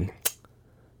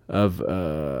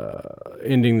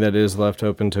ending that is left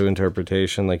open to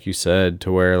interpretation, like you said,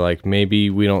 to where like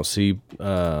maybe we don't see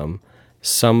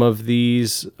some of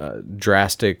these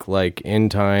drastic like end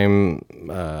time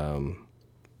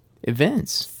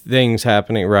events things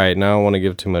happening. Right, now I don't want to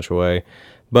give too much away,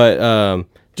 but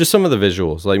just some of the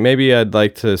visuals, like maybe I'd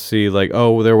like to see like,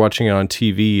 oh, they're watching it on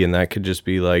TV, and that could just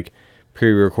be like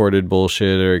pre-recorded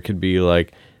bullshit, or it could be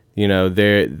like, you know,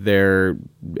 they're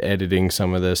editing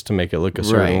some of this to make it look a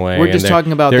certain way. We're just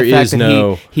talking about the fact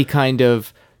that he kind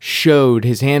of showed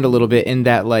his hand a little bit, in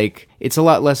that like it's a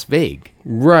lot less vague.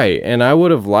 Right, and I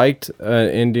would have liked an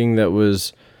ending that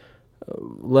was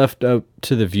left up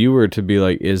to the viewer to be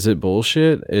like, is it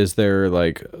bullshit? Is there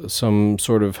like some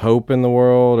sort of hope in the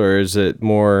world, or is it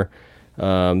more,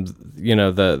 you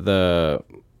know, the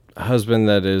husband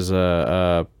that is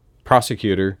a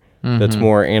prosecutor, that's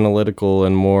more analytical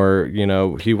and more, you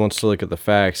know, he wants to look at the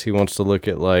facts. He wants to look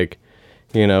at like,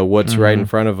 you know, what's right in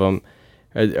front of him.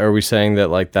 Are we saying that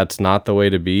like that's not the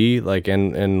way to be? Like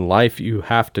in life, you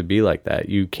have to be like that.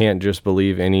 You can't just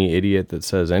believe any idiot that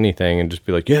says anything and just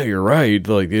be like, yeah, you're right.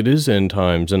 Like, it is end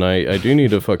times, and I do need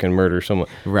to fucking murder someone.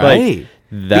 Right. Like,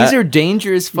 these are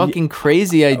dangerous, fucking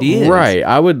crazy ideas. Right.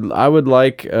 I would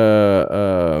like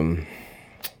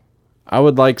I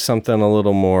would like something a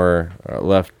little more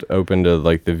left open to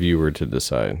like the viewer to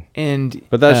decide.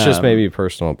 But that's just maybe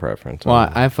personal preference.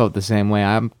 Well, I felt the same way.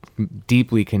 I'm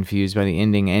deeply confused by the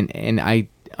ending, and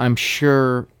I'm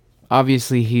sure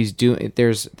obviously he's doing,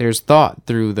 there's thought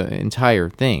through the entire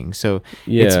thing. So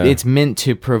it's meant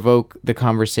to provoke the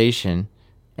conversation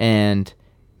and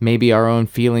maybe our own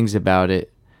feelings about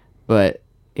it, but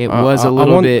it was a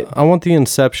little bit. I want the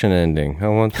Inception ending. I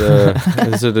want the.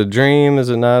 Is it a dream? Is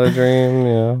it not a dream?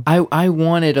 Yeah. I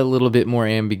wanted a little bit more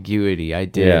ambiguity. I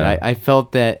did. Yeah. I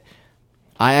felt that.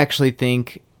 I actually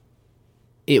think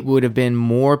it would have been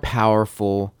more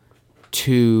powerful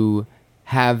to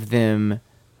have them,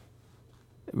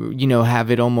 you know, have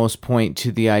it almost point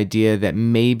to the idea that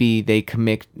maybe they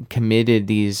committed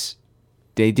these.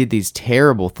 They did these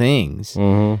terrible things.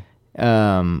 Mm-hmm.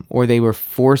 Or they were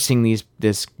forcing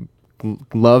this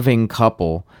loving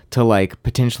couple to like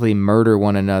potentially murder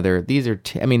one another. These are,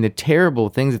 the terrible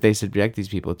things that they subject these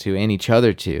people to and each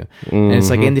other to. Mm-hmm. And it's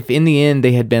like, if in the end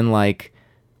they had been like,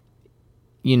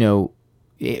 you know,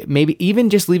 maybe even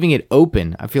just leaving it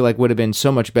open, I feel like would have been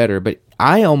so much better. But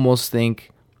I almost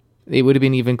think it would have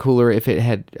been even cooler if it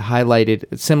had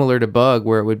highlighted, similar to Bug,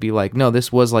 where it would be like, no,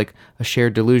 this was like a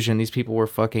shared delusion. These people were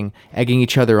fucking egging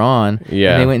each other on.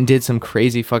 Yeah. And they went and did some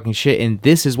crazy fucking shit. And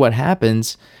this is what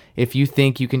happens if you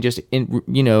think you can just,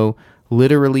 you know,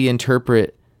 literally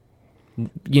interpret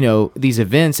these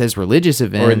events as religious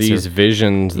events or these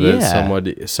visions that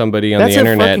Yeah. somebody on That's the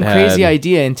internet a fucking had. crazy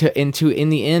idea, and to in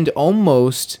the end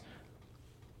almost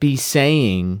be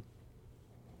saying,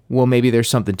 well, maybe there's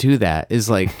something to that, is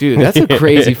like, dude, that's a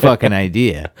crazy fucking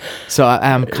idea. So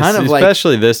I'm kind of like,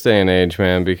 especially this day and age,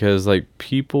 man, because like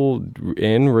people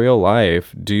in real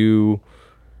life do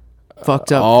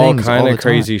fucked up all things kind all of the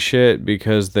crazy time. shit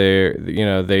because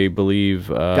they believe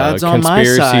God's on my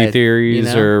conspiracy side, theories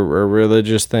you know? or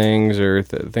religious things or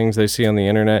things they see on the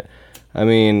internet. I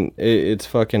mean, it's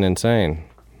fucking insane.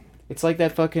 It's like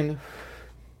that fucking,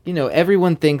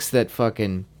 everyone thinks that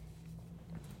fucking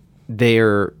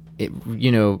their,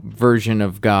 version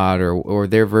of God or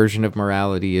their version of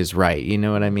morality is right. You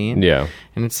know what I mean? Yeah.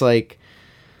 And it's like,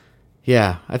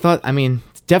 yeah,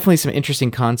 definitely some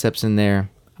interesting concepts in there.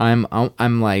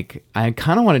 I'm like, I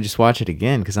kind of want to just watch it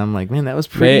again because I'm like, man, that was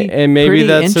pretty maybe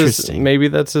that's interesting.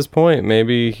 That's his point.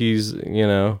 Maybe he's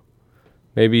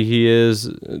maybe he is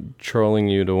trolling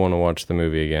you to want to watch the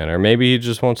movie again, or maybe he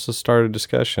just wants to start a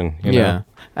discussion. You know?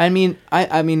 I mean,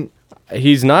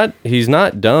 he's not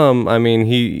dumb. I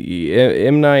mean,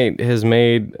 M. Night has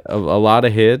made a lot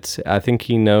of hits. I think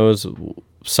he knows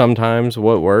sometimes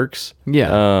what works.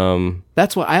 Yeah.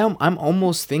 That's what I'm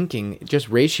almost thinking, just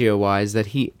ratio wise, that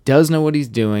he does know what he's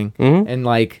doing, and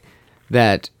like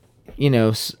that,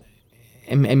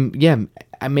 and yeah,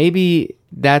 maybe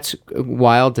that's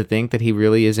wild to think that he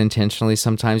really is intentionally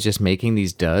sometimes just making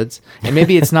these duds, and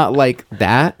maybe it's not like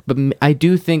that, but I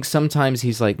do think sometimes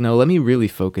he's like, no, let me really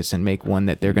focus and make one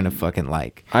that they're gonna fucking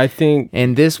like. I think,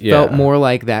 and this felt more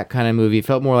like that kind of movie. It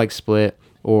felt more like Split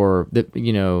or The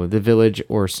Village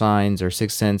or Signs or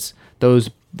Sixth Sense.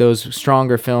 Those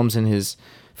stronger films in his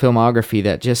filmography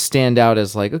that just stand out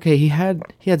as like, okay, he had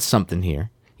something here.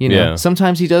 Yeah.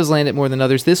 Sometimes he does land it more than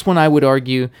others. This one, I would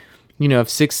argue, if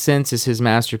Sixth Sense is his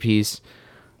masterpiece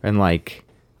and like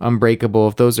Unbreakable,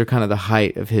 if those are kind of the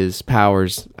height of his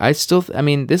powers,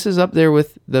 this is up there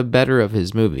with the better of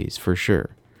his movies for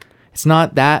sure. It's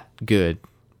not that good,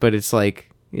 but it's like,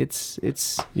 it's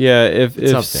yeah, if up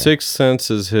there. Sixth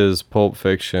Sense is his Pulp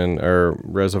Fiction or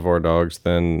Reservoir Dogs,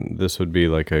 then this would be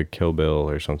like a Kill Bill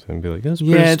or something. Be like,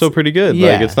 it's still pretty good.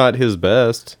 Yeah. Like, it's not his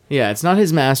best. Yeah, it's not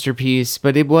his masterpiece,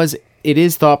 but it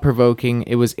is thought-provoking.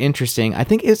 It was interesting. I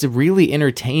think it's really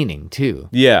entertaining too.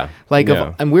 Yeah. Like,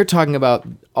 yeah. and we're talking about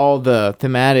all the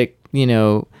thematic,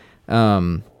 the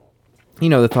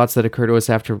thoughts that occur to us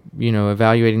after,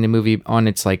 evaluating the movie on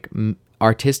its like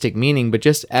artistic meaning, but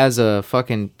just as a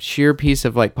fucking sheer piece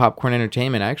of like popcorn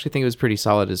entertainment, I actually think it was pretty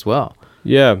solid as well.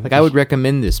 Yeah. Like, I would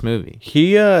recommend this movie.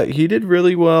 He did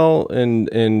really well in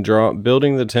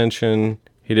building the tension.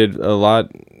 He did a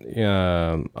lot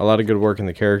of good work in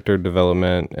the character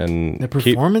development and The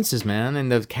performances, man,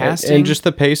 and the casting, and just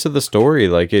the pace of the story.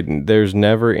 Like, there's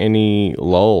never any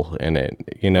lull in it.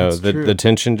 The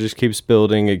tension just keeps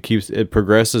building. It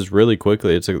progresses really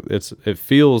quickly. It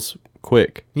feels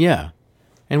quick. Yeah.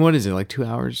 And what is it, like 2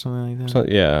 hours or something like that? So,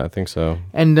 yeah, I think so.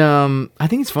 And I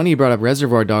think it's funny you brought up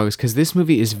Reservoir Dogs, because this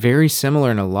movie is very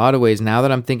similar in a lot of ways. Now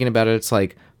that I'm thinking about it, it's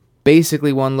like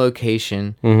basically one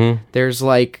location. Mm-hmm. There's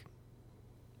like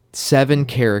 7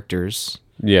 characters.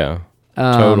 Yeah,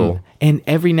 total. And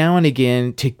every now and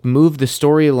again, to move the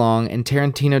story along, and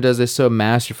Tarantino does this so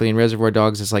masterfully in Reservoir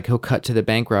Dogs, it's like he'll cut to the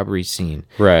bank robbery scene.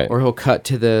 Right. Or he'll cut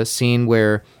to the scene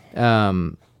where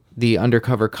the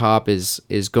undercover cop is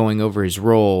going over his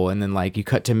role, and then like you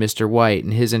cut to Mr. White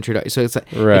and his introduction. So it's like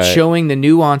it's showing the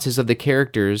nuances of the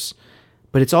characters,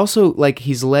 but it's also like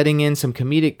he's letting in some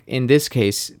comedic. In this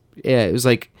case, it was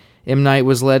like M. Night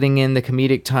was letting in the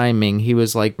comedic timing. He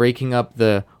was like breaking up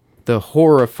the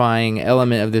horrifying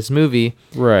element of this movie,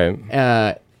 right?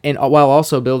 And while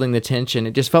also building the tension.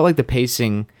 It just felt like the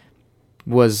pacing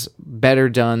was better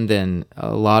done than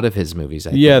a lot of his movies.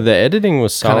 I think. The editing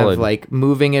was solid. Kind of like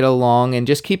moving it along and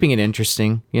just keeping it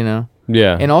interesting,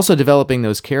 Yeah. And also developing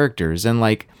those characters. And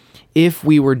like, if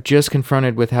we were just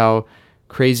confronted with how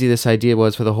crazy this idea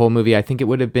was for the whole movie, I think it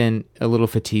would have been a little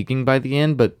fatiguing by the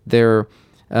end. But their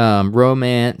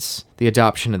romance, the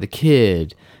adoption of the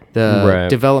kid, the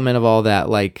development of all that,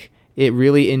 like, it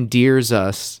really endears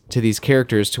us to these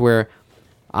characters to where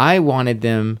I wanted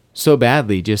them so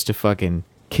badly just to fucking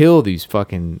kill these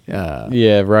fucking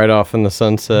right off in the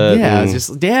sunset. I was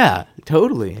just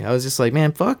totally. I was just like,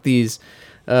 man, fuck these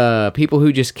people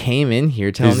who just came in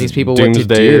here telling these people what to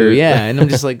do. Yeah, and I'm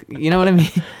just like, you know what I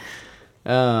mean?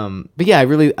 But yeah,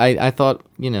 I thought,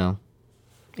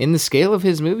 in the scale of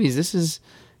his movies, this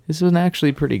was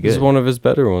actually pretty good. This is one of his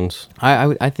better ones.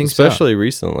 I think so. Especially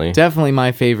recently. Definitely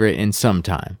my favorite in some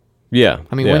time. Yeah.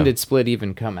 I mean, when did Split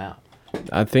even come out?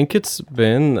 I think it's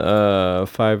been 4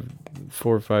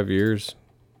 or 5 years.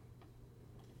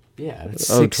 Yeah, that's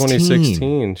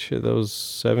 2016. Shit, that was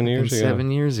 7 years ago.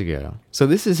 7 years ago. So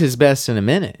this is his best in a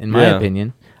minute, in my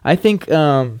opinion. I think,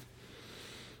 The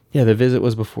Visit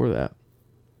was before that.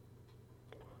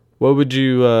 What would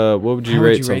you How rate would you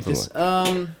rate something this?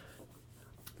 like?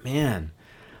 Man,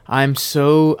 I'm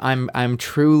truly,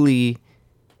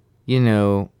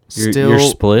 still. You're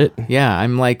split. Yeah,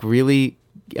 I'm like really.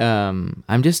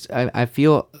 I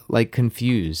feel like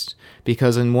confused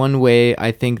because in one way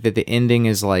I think that the ending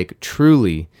is like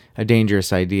truly a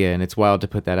dangerous idea, and it's wild to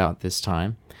put that out this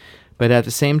time. But at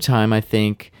the same time, I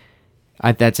think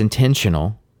that's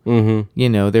intentional.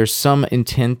 Mm-hmm. There's some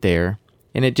intent there.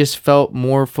 And it just felt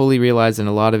more fully realized in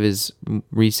a lot of his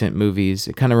recent movies.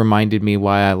 It kind of reminded me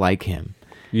why I like him.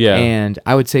 Yeah. And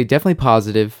I would say definitely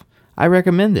positive. I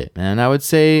recommend it, man. I'm going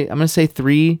to say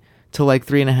 3 to like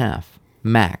 3.5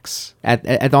 max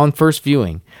at on first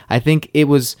viewing. I think it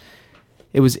was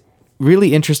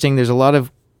really interesting. There's a lot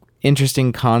of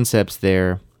interesting concepts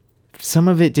there. Some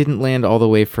of it didn't land all the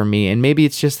way for me. And maybe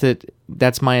it's just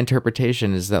that's my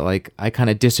interpretation, is that like I kind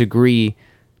of disagree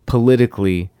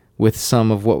politically with some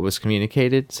of what was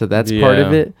communicated, so that's part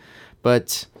of it.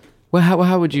 But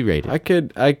how would you rate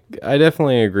it? I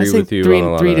definitely agree with you.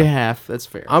 3.5. That's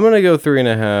fair. I'm gonna go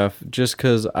 3.5, just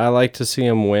because I like to see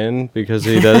him win, because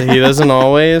he doesn't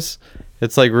always.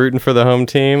 It's like rooting for the home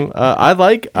team. I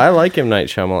like M. Night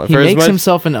Shyamalan. He makes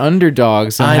himself an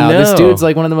underdog somehow. I know. This dude's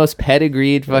like one of the most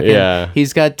pedigreed fucking. Yeah.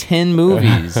 He's got 10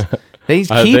 movies. They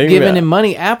keep giving him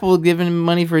money. Apple giving him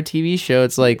money for a TV show.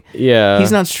 It's like,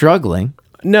 he's not struggling.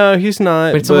 No, he's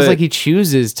not. But it's almost like he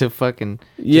chooses to fucking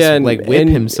whip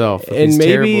himself. And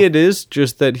maybe it is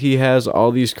just that he has all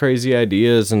these crazy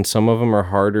ideas, and some of them are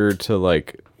harder to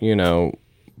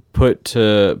put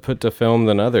to film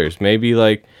than others. Maybe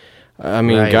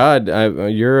God,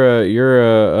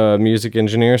 you're a music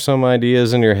engineer. Some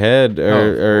ideas in your head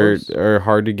are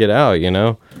hard to get out.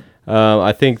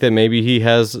 I think that maybe he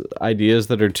has ideas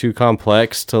that are too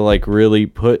complex to like really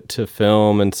put to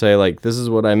film and say like, this is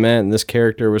what I meant, and this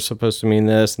character was supposed to mean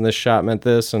this, and this shot meant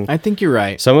this. And I think you're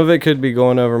right. Some of it could be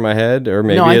going over my head, or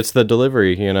maybe it's the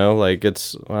delivery. Like I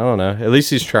don't know. At least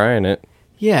he's trying it.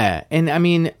 Yeah, and I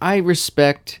mean, I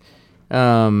respect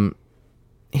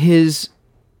his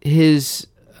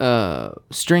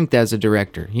strength as a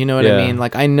director. You know what I mean?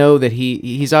 Like I know that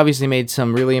he's obviously made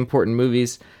some really important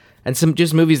movies. And some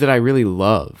just movies that I really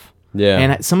love. Yeah.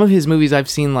 And some of his movies I've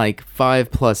seen like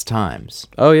 5+ times.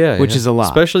 Oh, yeah. Which is a lot.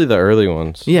 Especially the early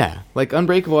ones. Yeah. Like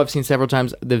Unbreakable I've seen several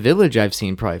times. The Village I've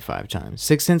seen probably 5 times.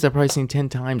 Sixth Sense I've probably seen 10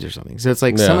 times or something. So it's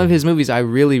like some of his movies I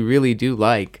really, really do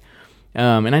like.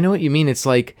 And I know what you mean. It's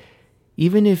like,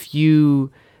 even if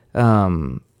you...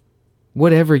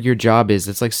 whatever your job is,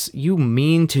 it's like you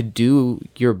mean to do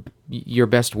your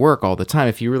best work all the time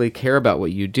if you really care about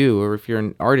what you do, or if you're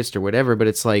an artist or whatever. But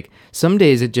it's like some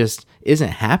days it just isn't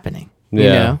happening, you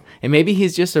know? And maybe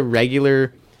he's just a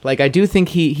regular, like I do think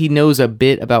he knows a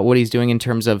bit about what he's doing, in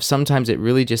terms of sometimes it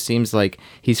really just seems like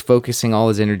he's focusing all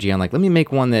his energy on like, let me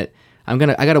make one that I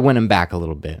gotta win him back a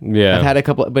little bit. Yeah. I've had a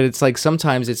couple, but it's like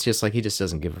sometimes it's just like he just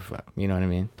doesn't give a fuck. You know what I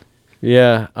mean?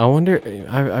 Yeah, I wonder.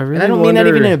 I really. And I don't mean that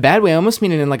even in a bad way. I almost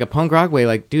mean it in like a punk rock way.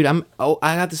 Like, dude, I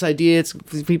got this idea. It's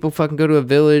people fucking go to a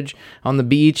village on the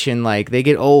beach and like they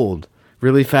get old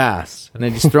really fast, and they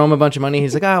just throw him a bunch of money.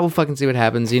 He's like, we'll fucking see what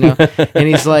happens, And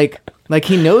he's like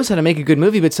he knows how to make a good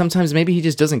movie, but sometimes maybe he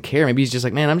just doesn't care. Maybe he's just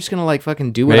like, man, I'm just gonna like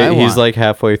fucking do what I want. He's like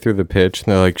halfway through the pitch,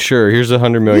 and they're like, sure, here's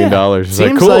 $100 million. He's like,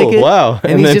 seems cool, like it. wow.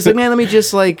 And he's just like, man, let me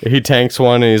just like. He tanks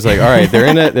one, and he's like, all right,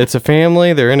 it's a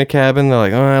family. They're in a cabin. They're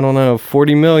like, I don't know,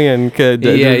 40 million could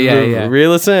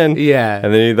reel us in. Yeah.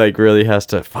 And then he like really has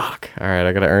to, fuck, all right,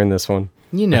 I gotta earn this one.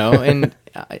 And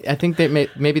I think that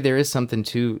maybe there is something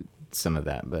to some of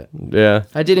that, but yeah,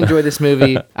 I did enjoy this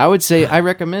movie. I would say I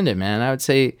recommend it, man. I would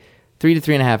say 3 to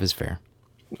 3.5 is fair.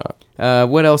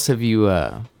 What else have you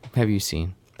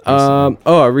seen?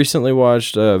 I recently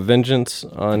watched Vengeance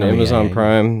on Amazon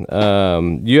Prime.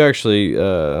 You actually,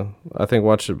 I think,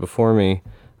 watched it before me.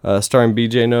 Starring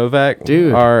B.J. Novak,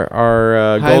 dude,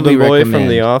 our golden boy from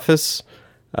The Office.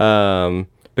 But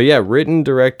yeah, written,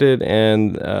 directed,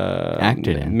 and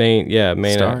acted in.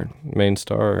 Main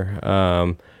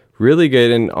star. Really good,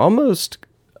 and almost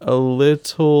a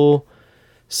little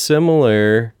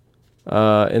similar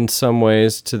in some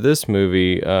ways to this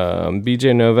movie.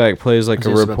 B.J. Novak plays like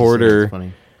a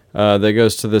reporter that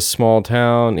goes to this small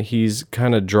town. He's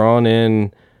kind of drawn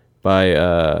in by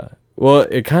Well,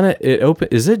 it open.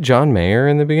 Is it John Mayer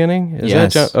in the beginning? Is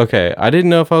Yes. that John? Okay, I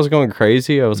didn't know if I was going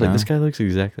crazy. I was like, No. this guy looks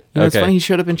exactly. You know, it's okay. funny. He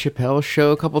showed up in Chappelle's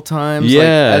show a couple times.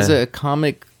 Yeah. Like, as a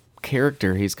comic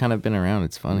character, he's kind of been around.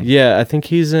 It's funny. Yeah, I think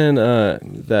he's in that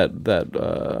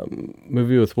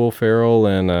movie with Will Ferrell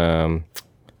and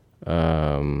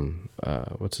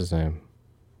what's his name?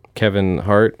 Kevin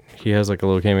Hart. He has like a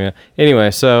little cameo.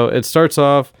 Anyway, so it starts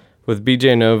off with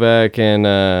BJ Novak and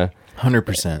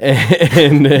 100%.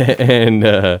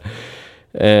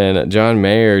 and John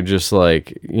Mayer, just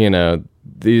like, you know,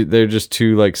 they're just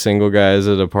two like single guys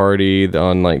at a party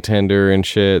on like Tinder and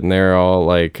shit, and they're all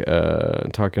like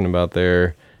talking about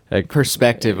their like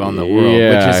Perspective on the world,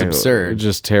 which is absurd.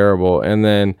 just terrible. And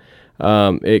then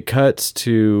it cuts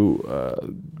to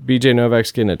BJ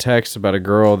Novak's getting a text about a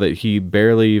girl that he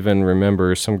barely even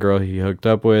remembers, some girl he hooked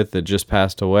up with that just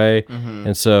passed away.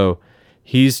 And so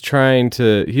he's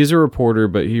a reporter,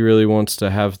 but he really wants to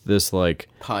have this like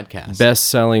Podcast.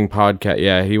 best-selling podcast.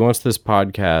 Yeah, he wants this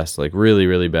podcast like really,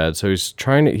 really bad. So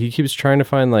he keeps trying to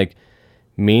find like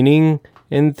meaning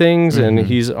in things, and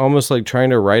he's almost like trying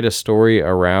to write a story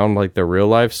around like the real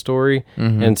life story.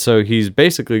 And so he's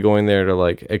basically going there to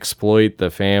like exploit the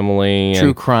family.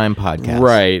 True crime podcast.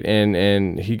 Right.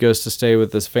 And he goes to stay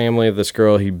with this family of this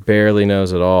girl he barely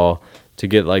knows at all to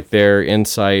get like their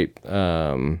insight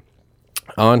on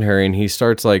her. And he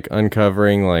starts like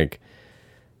uncovering like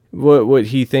what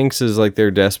he thinks is like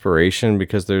their desperation,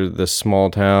 because they're this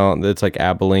small town that's like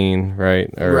Abilene, right?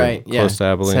 Or Right. Yeah. close to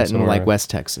Abilene. Set in somewhere. like West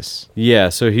Texas. Yeah,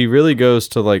 so he really goes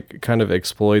to like kind of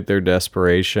exploit their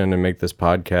desperation and make this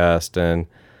podcast. And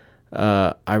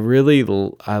I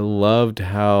loved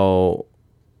how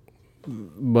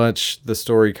much the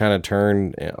story kind of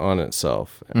turned on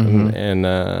itself. And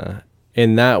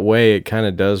in that way, it kind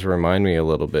of does remind me a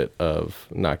little bit of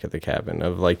Knock at the Cabin,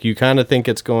 of like, you kind of think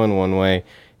it's going one way,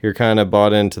 you're kind of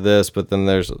bought into this, but then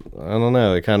there's, I don't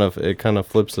know, it kind of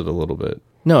flips it a little bit.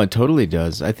 No, it totally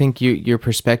does. I think your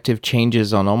perspective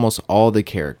changes on almost all the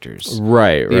characters.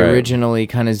 Right, The right. originally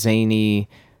kind of zany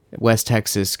West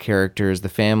Texas characters, the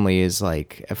family is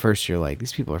like, at first you're like,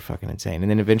 these people are fucking insane.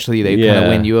 And then eventually they kind Yeah. of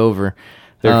win you over.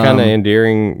 They're kind of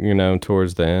endearing, you know,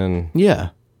 towards the end. Yeah.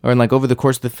 Or and like over the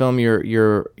course of the film,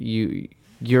 your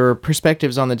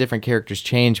perspectives on the different characters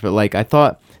change. But like I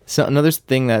thought, another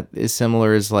thing that is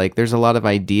similar is like there's a lot of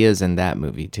ideas in that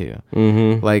movie too.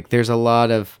 Mm-hmm. Like there's a lot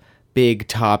of big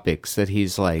topics that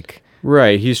he's like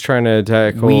Right, he's trying to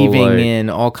tackle weaving like, in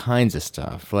all kinds of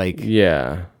stuff, like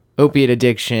yeah, opiate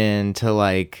addiction to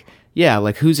like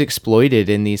who's exploited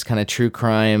in these kind of true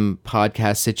crime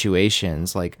podcast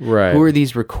situations, like Right. who are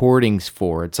these recordings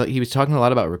for? It's like he was talking a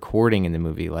lot about recording in the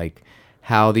movie, like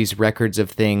how these records of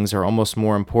things are almost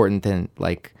more important than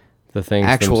like the things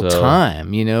actual themselves.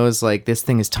 time. You know, it's like this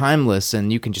thing is timeless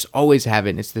and you can just always have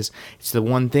it, and it's the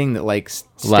one thing that like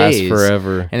stays Lasts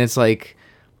forever. and it's like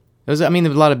there's a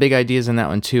lot of big ideas in that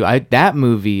one too. That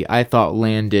movie I thought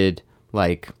landed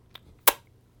like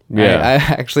Yeah. I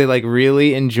actually like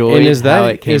really enjoyed And is how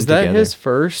that it came together. his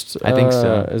first? I think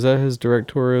so. Is that his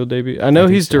directorial debut? I know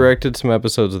think he's so. directed some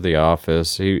episodes of The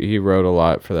Office. He wrote a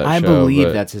lot for that I show. believe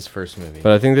but, that's his first movie.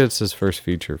 but I think that's his first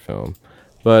feature film.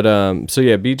 But so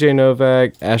yeah, BJ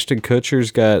Novak, Ashton Kutcher's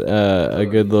got a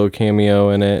good little cameo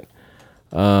in it.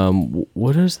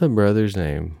 What is the brother's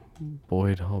name?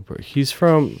 Boyd Holbrook. He's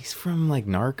from like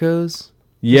Narcos.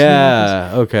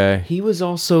 yeah. Okay. He was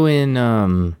also in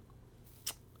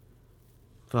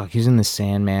he was in The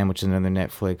Sandman, which is another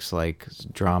Netflix like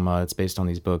drama. It's based on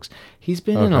these books. He's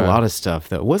been in a Okay. lot of stuff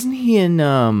though. Wasn't he in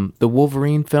the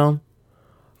Wolverine film?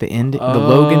 The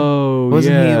Logan?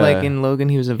 Wasn't he yeah. like in Logan?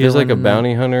 He was a He was villain like a in that?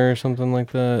 bounty hunter or something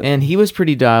like that. And he was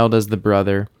pretty dialed as the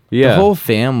brother. Yeah. The whole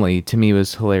family to me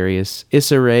was hilarious.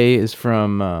 Issa Rae is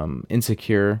from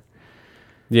Insecure.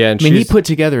 Yeah, and I mean, he she's put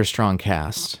together a strong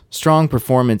cast, strong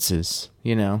performances,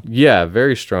 you know. yeah,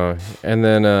 very strong. And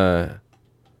then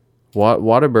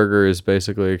Whataburger is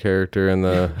basically a character in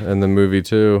the movie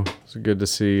too. It's good to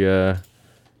see.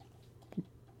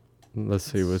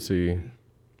 Let's see, what's he?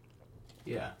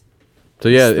 Yeah. So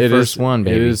yeah, It's the first one,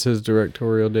 baby. It is his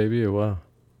directorial debut. Wow.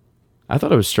 I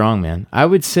thought it was strong, man. I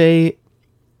would say,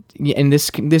 yeah, and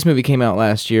this movie came out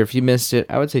last year. If you missed it,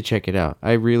 I would say check it out.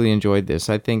 I really enjoyed this.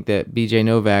 I think that BJ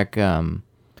Novak,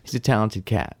 he's a talented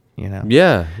cat, you know.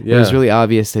 Yeah, yeah. It was really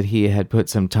obvious that he had put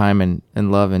some time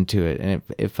and love into it, and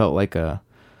it felt like I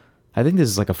think this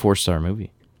is like a 4-star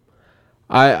movie.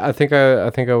 I think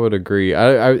I would agree.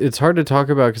 I it's hard to talk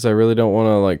about because I really don't want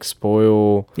to like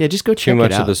spoil Yeah, just go too check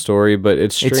much it out. of the story. But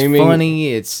it's It's streaming.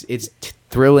 funny. It's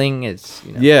thrilling. It's,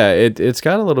 you know. Yeah, it's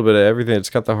got a little bit of everything. It's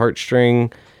got the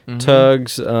heartstring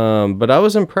tugs, but I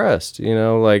was impressed. You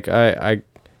know, like I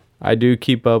do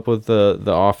keep up with the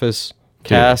Office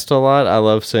cast a lot. I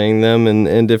love seeing them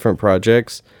in different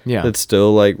projects. Yeah. It's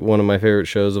still like one of my favorite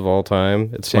shows of all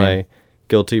time. It's Same. my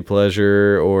guilty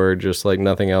pleasure, or just like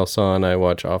nothing else on. I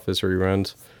watch Office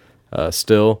reruns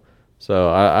still. So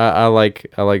I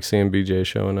like seeing BJ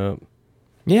showing up.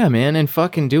 Yeah, man, and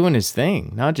fucking doing his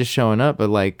thing, not just showing up, but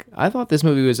like I thought this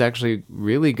movie was actually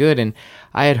really good, and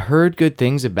I had heard good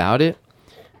things about it,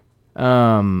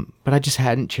 but I just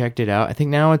hadn't checked it out. I think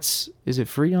now is it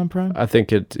free on Prime? I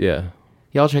think yeah.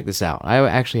 Y'all check this out. I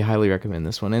actually highly recommend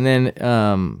this one. And then,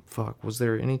 was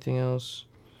there anything else?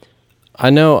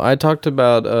 I know I talked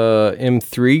about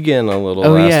M3gan a little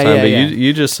last time, but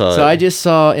you just saw it. So I just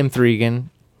saw M3gan.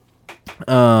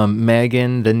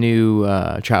 Megan, the new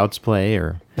Child's Play,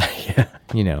 or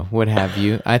what have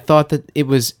you. I thought that it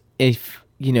was a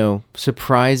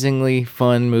surprisingly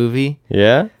fun movie.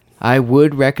 Yeah, I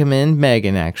would recommend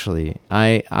Megan. Actually,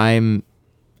 I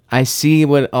see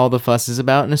what all the fuss is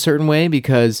about in a certain way,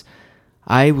 because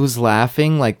I was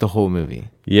laughing like the whole movie.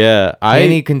 Yeah,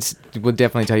 Annie would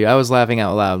definitely tell you I was laughing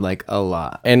out loud like a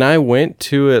lot. And I went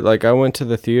to it, like I went to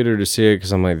the theater to see it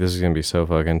because I'm like, this is gonna be so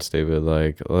fucking stupid.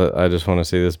 Like I just want to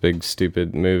see this big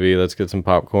stupid movie. Let's get some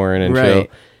popcorn and chill.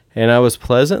 And I was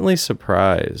pleasantly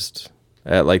surprised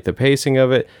at like the pacing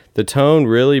of it. The tone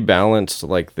really balanced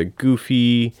like the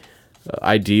goofy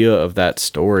idea of that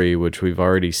story, which we've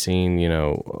already seen,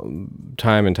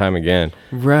 time and time again.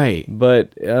 Right.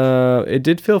 But it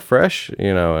did feel fresh,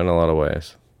 in a lot of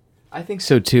ways. I think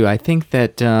so too. I think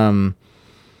that I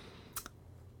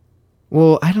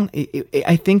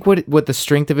think what the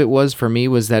strength of it was for me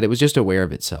was that it was just aware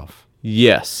of itself.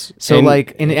 Yes. So and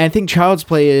I think Child's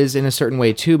Play is in a certain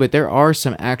way too, but there are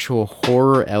some actual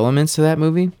horror elements to that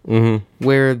movie,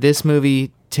 where this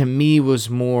movie to me was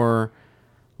more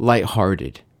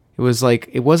lighthearted. It was like,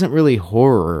 it wasn't really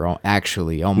horror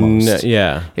actually, almost.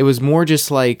 Yeah. It was more just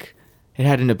like, it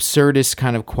had an absurdist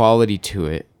kind that quality to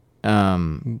it.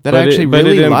 That I actually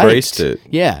really it liked. embraced it.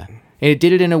 Yeah. And it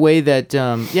did it in a way that,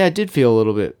 it did feel a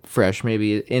little bit fresh,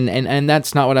 maybe. And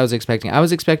that's not what I was expecting. I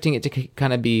was expecting it to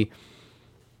kind of be,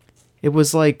 it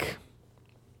was like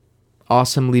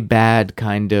awesomely bad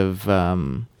kind of,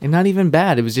 and not even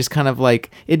bad. It was just kind of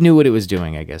like, it knew what it was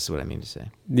doing, I guess is what I mean to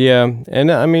say. Yeah.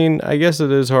 And I mean, I guess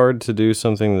it is hard to do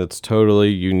something that's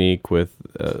totally unique with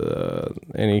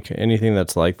anything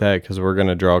that's like that, because we're going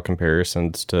to draw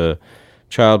comparisons to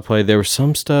Child Play. There was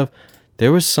some stuff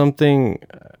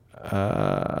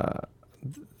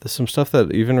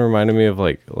that even reminded me of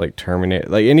like Terminator.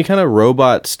 Like any kind of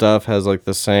robot stuff has like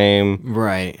the same,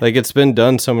 right? Like it's been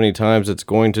done so many times, it's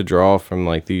going to draw from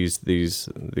like these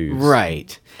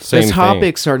right. Same the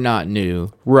topics are not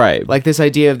new, right? Like this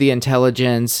idea of the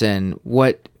intelligence and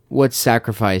what's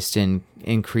sacrificed in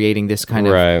creating this kind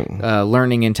of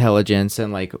learning intelligence,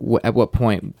 and like at what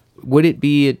point would it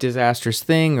be a disastrous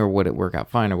thing, or would it work out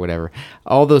fine, or whatever.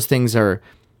 All those things are,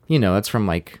 that's from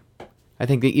like, I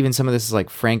think that even some of this is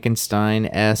like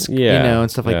Frankenstein-esque,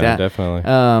 and stuff like that.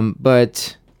 Definitely.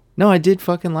 But no, I did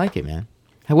fucking like it, man.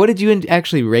 What did you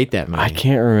actually rate that movie? I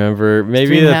can't remember.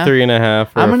 Maybe a 3.5.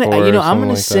 I'm gonna, 4, I'm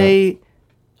gonna say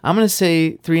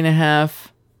 3.5.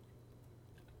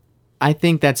 I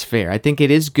think that's fair. I think it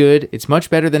is good. It's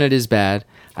much better than it is bad.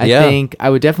 I think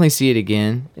I would definitely see it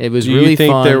again. It was really fun. Do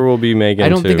you think there will be Megan? I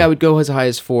don't think I would go as high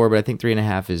as 4, but I think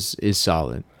 3.5 is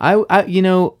solid. I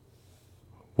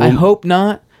hope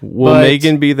not. Will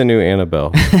Megan be the new Annabelle?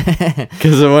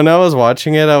 Because when I was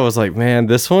watching it, I was like, man,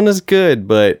 this one is good,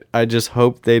 but I just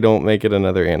hope they don't make it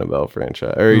another Annabelle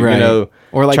franchise, or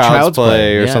or like Child's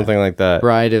Play or something like that.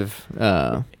 Bride of.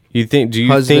 Do you think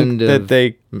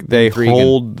that they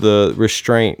hold the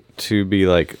restraint to be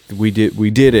like, we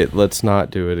did it, let's not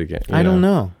do it again? I don't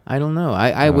know.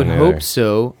 I would hope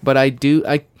so, but I do.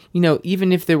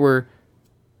 Even if there were,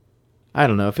 I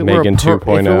don't know, if it Megan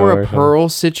were a Pearl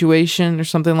situation or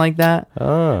something like that,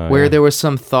 where there was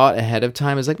some thought ahead of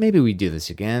time, it's like, maybe we do this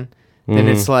again. Then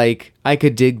it's like, I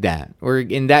could dig that. Or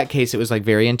in that case, it was like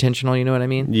very intentional. You know what I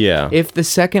mean? Yeah. If the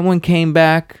second one came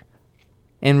back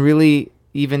and really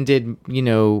even did,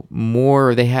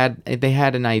 more, they had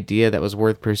an idea that was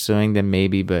worth pursuing, then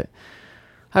maybe, but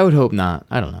I would hope not.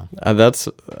 I don't know. I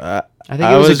think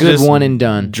it was a good one and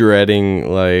done. Dreading,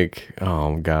 like,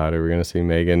 oh God, are we gonna see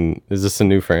Megan? Is this a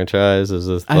new franchise? Is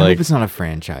this? I hope it's not a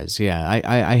franchise. Yeah,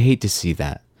 I hate to see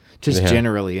that. Just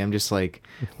generally, I'm just like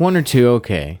 1 or 2,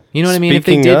 okay. You know what I mean? If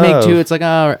they did make 2, it's like,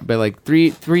 all right, but like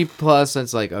 3 plus,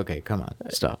 it's like, okay, come on,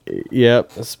 stop.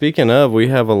 Yep. Speaking of, we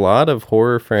have a lot of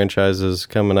horror franchises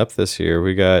coming up this year.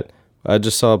 We got I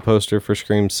just saw a poster for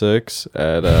Scream 6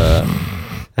 at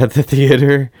at the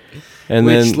theater. And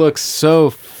Which then looks so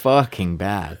fucking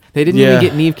bad. They didn't Yeah. even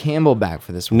get Neve Campbell back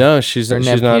for this one. no, she's Or she's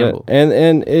Neve not. Campbell.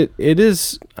 And it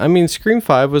is. I mean, Scream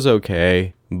 5 was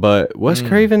okay, but Wes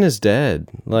Craven is dead.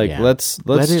 Like Yeah. let's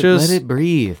let just it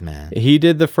breathe, man. He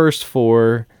did the first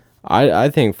 4. I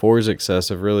think 4 is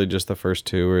excessive. Really, just the first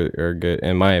 2 are good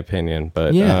in my opinion.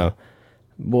 But Yeah.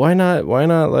 why not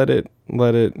let it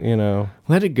you know?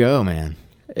 Let it go, man.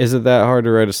 Is it that hard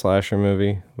to write a slasher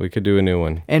movie? We could do a new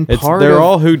one. And they're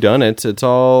all whodunits. It's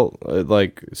all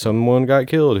like someone got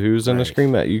killed. Who's in a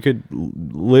Scream mat? You could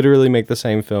literally make the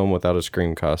same film without a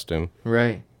Scream costume.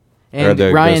 Right. Or And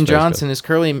the Ryan Ghostface Johnson is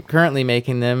currently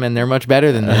making them, and they're much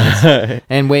better than this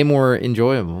and way more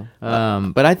enjoyable.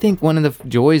 But I think one of the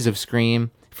joys of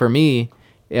Scream, for me,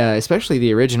 especially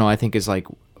the original, I think is like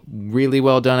really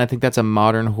well done. I think that's a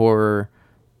modern horror.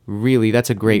 Really, that's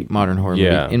a great modern horror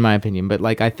Yeah. movie, in my opinion. But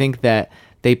like, I think that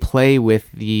they play with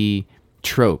the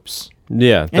tropes.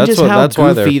 Yeah, And just how that's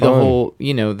why they're goofy the fun. whole,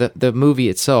 the movie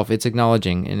itself, it's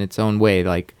acknowledging in its own way,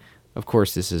 like, of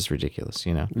course this is ridiculous,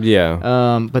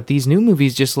 Yeah. But these new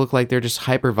movies just look like they're just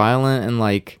hyper violent, and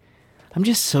like, I'm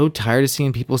just so tired of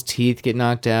seeing people's teeth get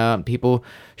knocked out, people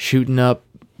shooting up,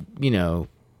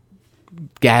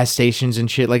 gas stations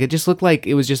and shit. Like, it just looked like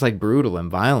it was just like brutal and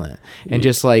violent, and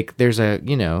just like there's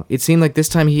it seemed like this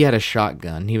time he had a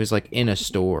shotgun. He was like in a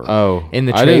store. Oh, in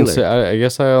the I trailer. didn't see, I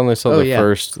guess I only saw the yeah.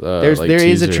 first. There like,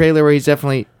 is a teaser. trailer where he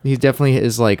definitely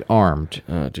is like armed.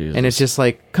 Oh Jesus! And it's just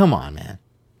like, come on, man.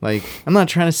 Like, I'm not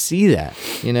trying to see that,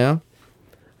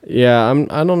 Yeah,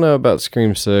 I don't know about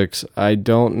Scream 6. I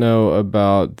don't know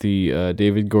about the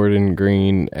David Gordon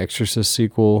Green Exorcist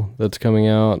sequel that's coming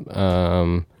out.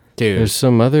 Dude, There's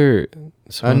some other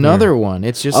another one.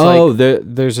 It's just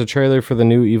there's a trailer for the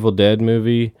new Evil Dead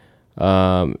movie.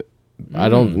 I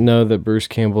don't know that Bruce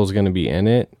Campbell's going to be in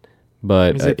it,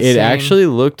 but Is it the it same? actually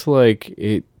looked like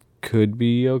it could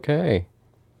be okay.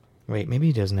 wait, maybe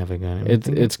he doesn't have a gun.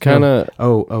 It's kind of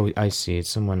Oh, I see. It's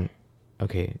someone.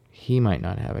 Okay, he might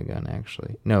not have a gun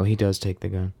actually. No, he does take the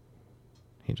gun.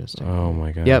 He does take. oh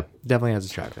my god. Yep, definitely has a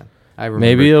shotgun. I remember.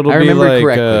 Maybe it'll I be remember like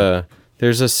correctly.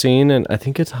 there's a scene in I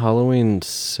think it's Halloween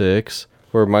 6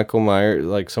 where Michael Myers,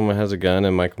 like someone has a gun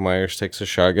and Michael Myers takes a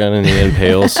shotgun and he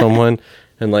impales someone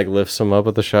and like lifts them up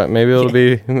with the shot. Maybe it'll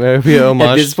be a homage.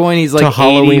 At this point, he's to like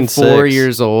Halloween 84 6.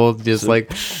 years old, just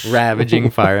like ravaging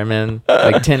firemen,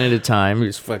 like 10 at a time,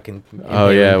 just fucking. Oh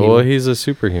yeah, impaling well people. he's a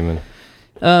superhuman.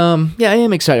 Yeah, I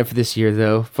am excited for this year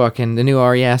though. Fucking the new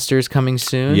Ari Aster is coming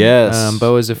soon. Yes.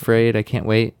 Beau is Afraid. I can't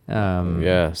wait.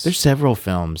 Yes. There's several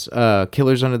films.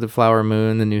 Killers Under the Flower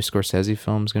Moon, the new Scorsese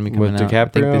film is gonna be coming With out. I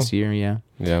think DiCaprio? this year. Yeah.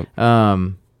 Yeah.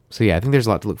 So yeah, I think there's a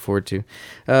lot to look forward to.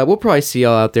 We'll probably see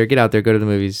y'all out there. Get out there, go to the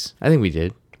movies. I think we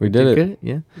did. We did it. Good?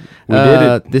 Yeah. We did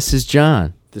it. This is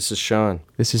John. This is Sean.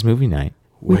 This is Movie Night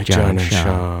with With John and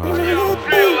Sean. You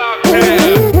feel out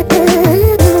there.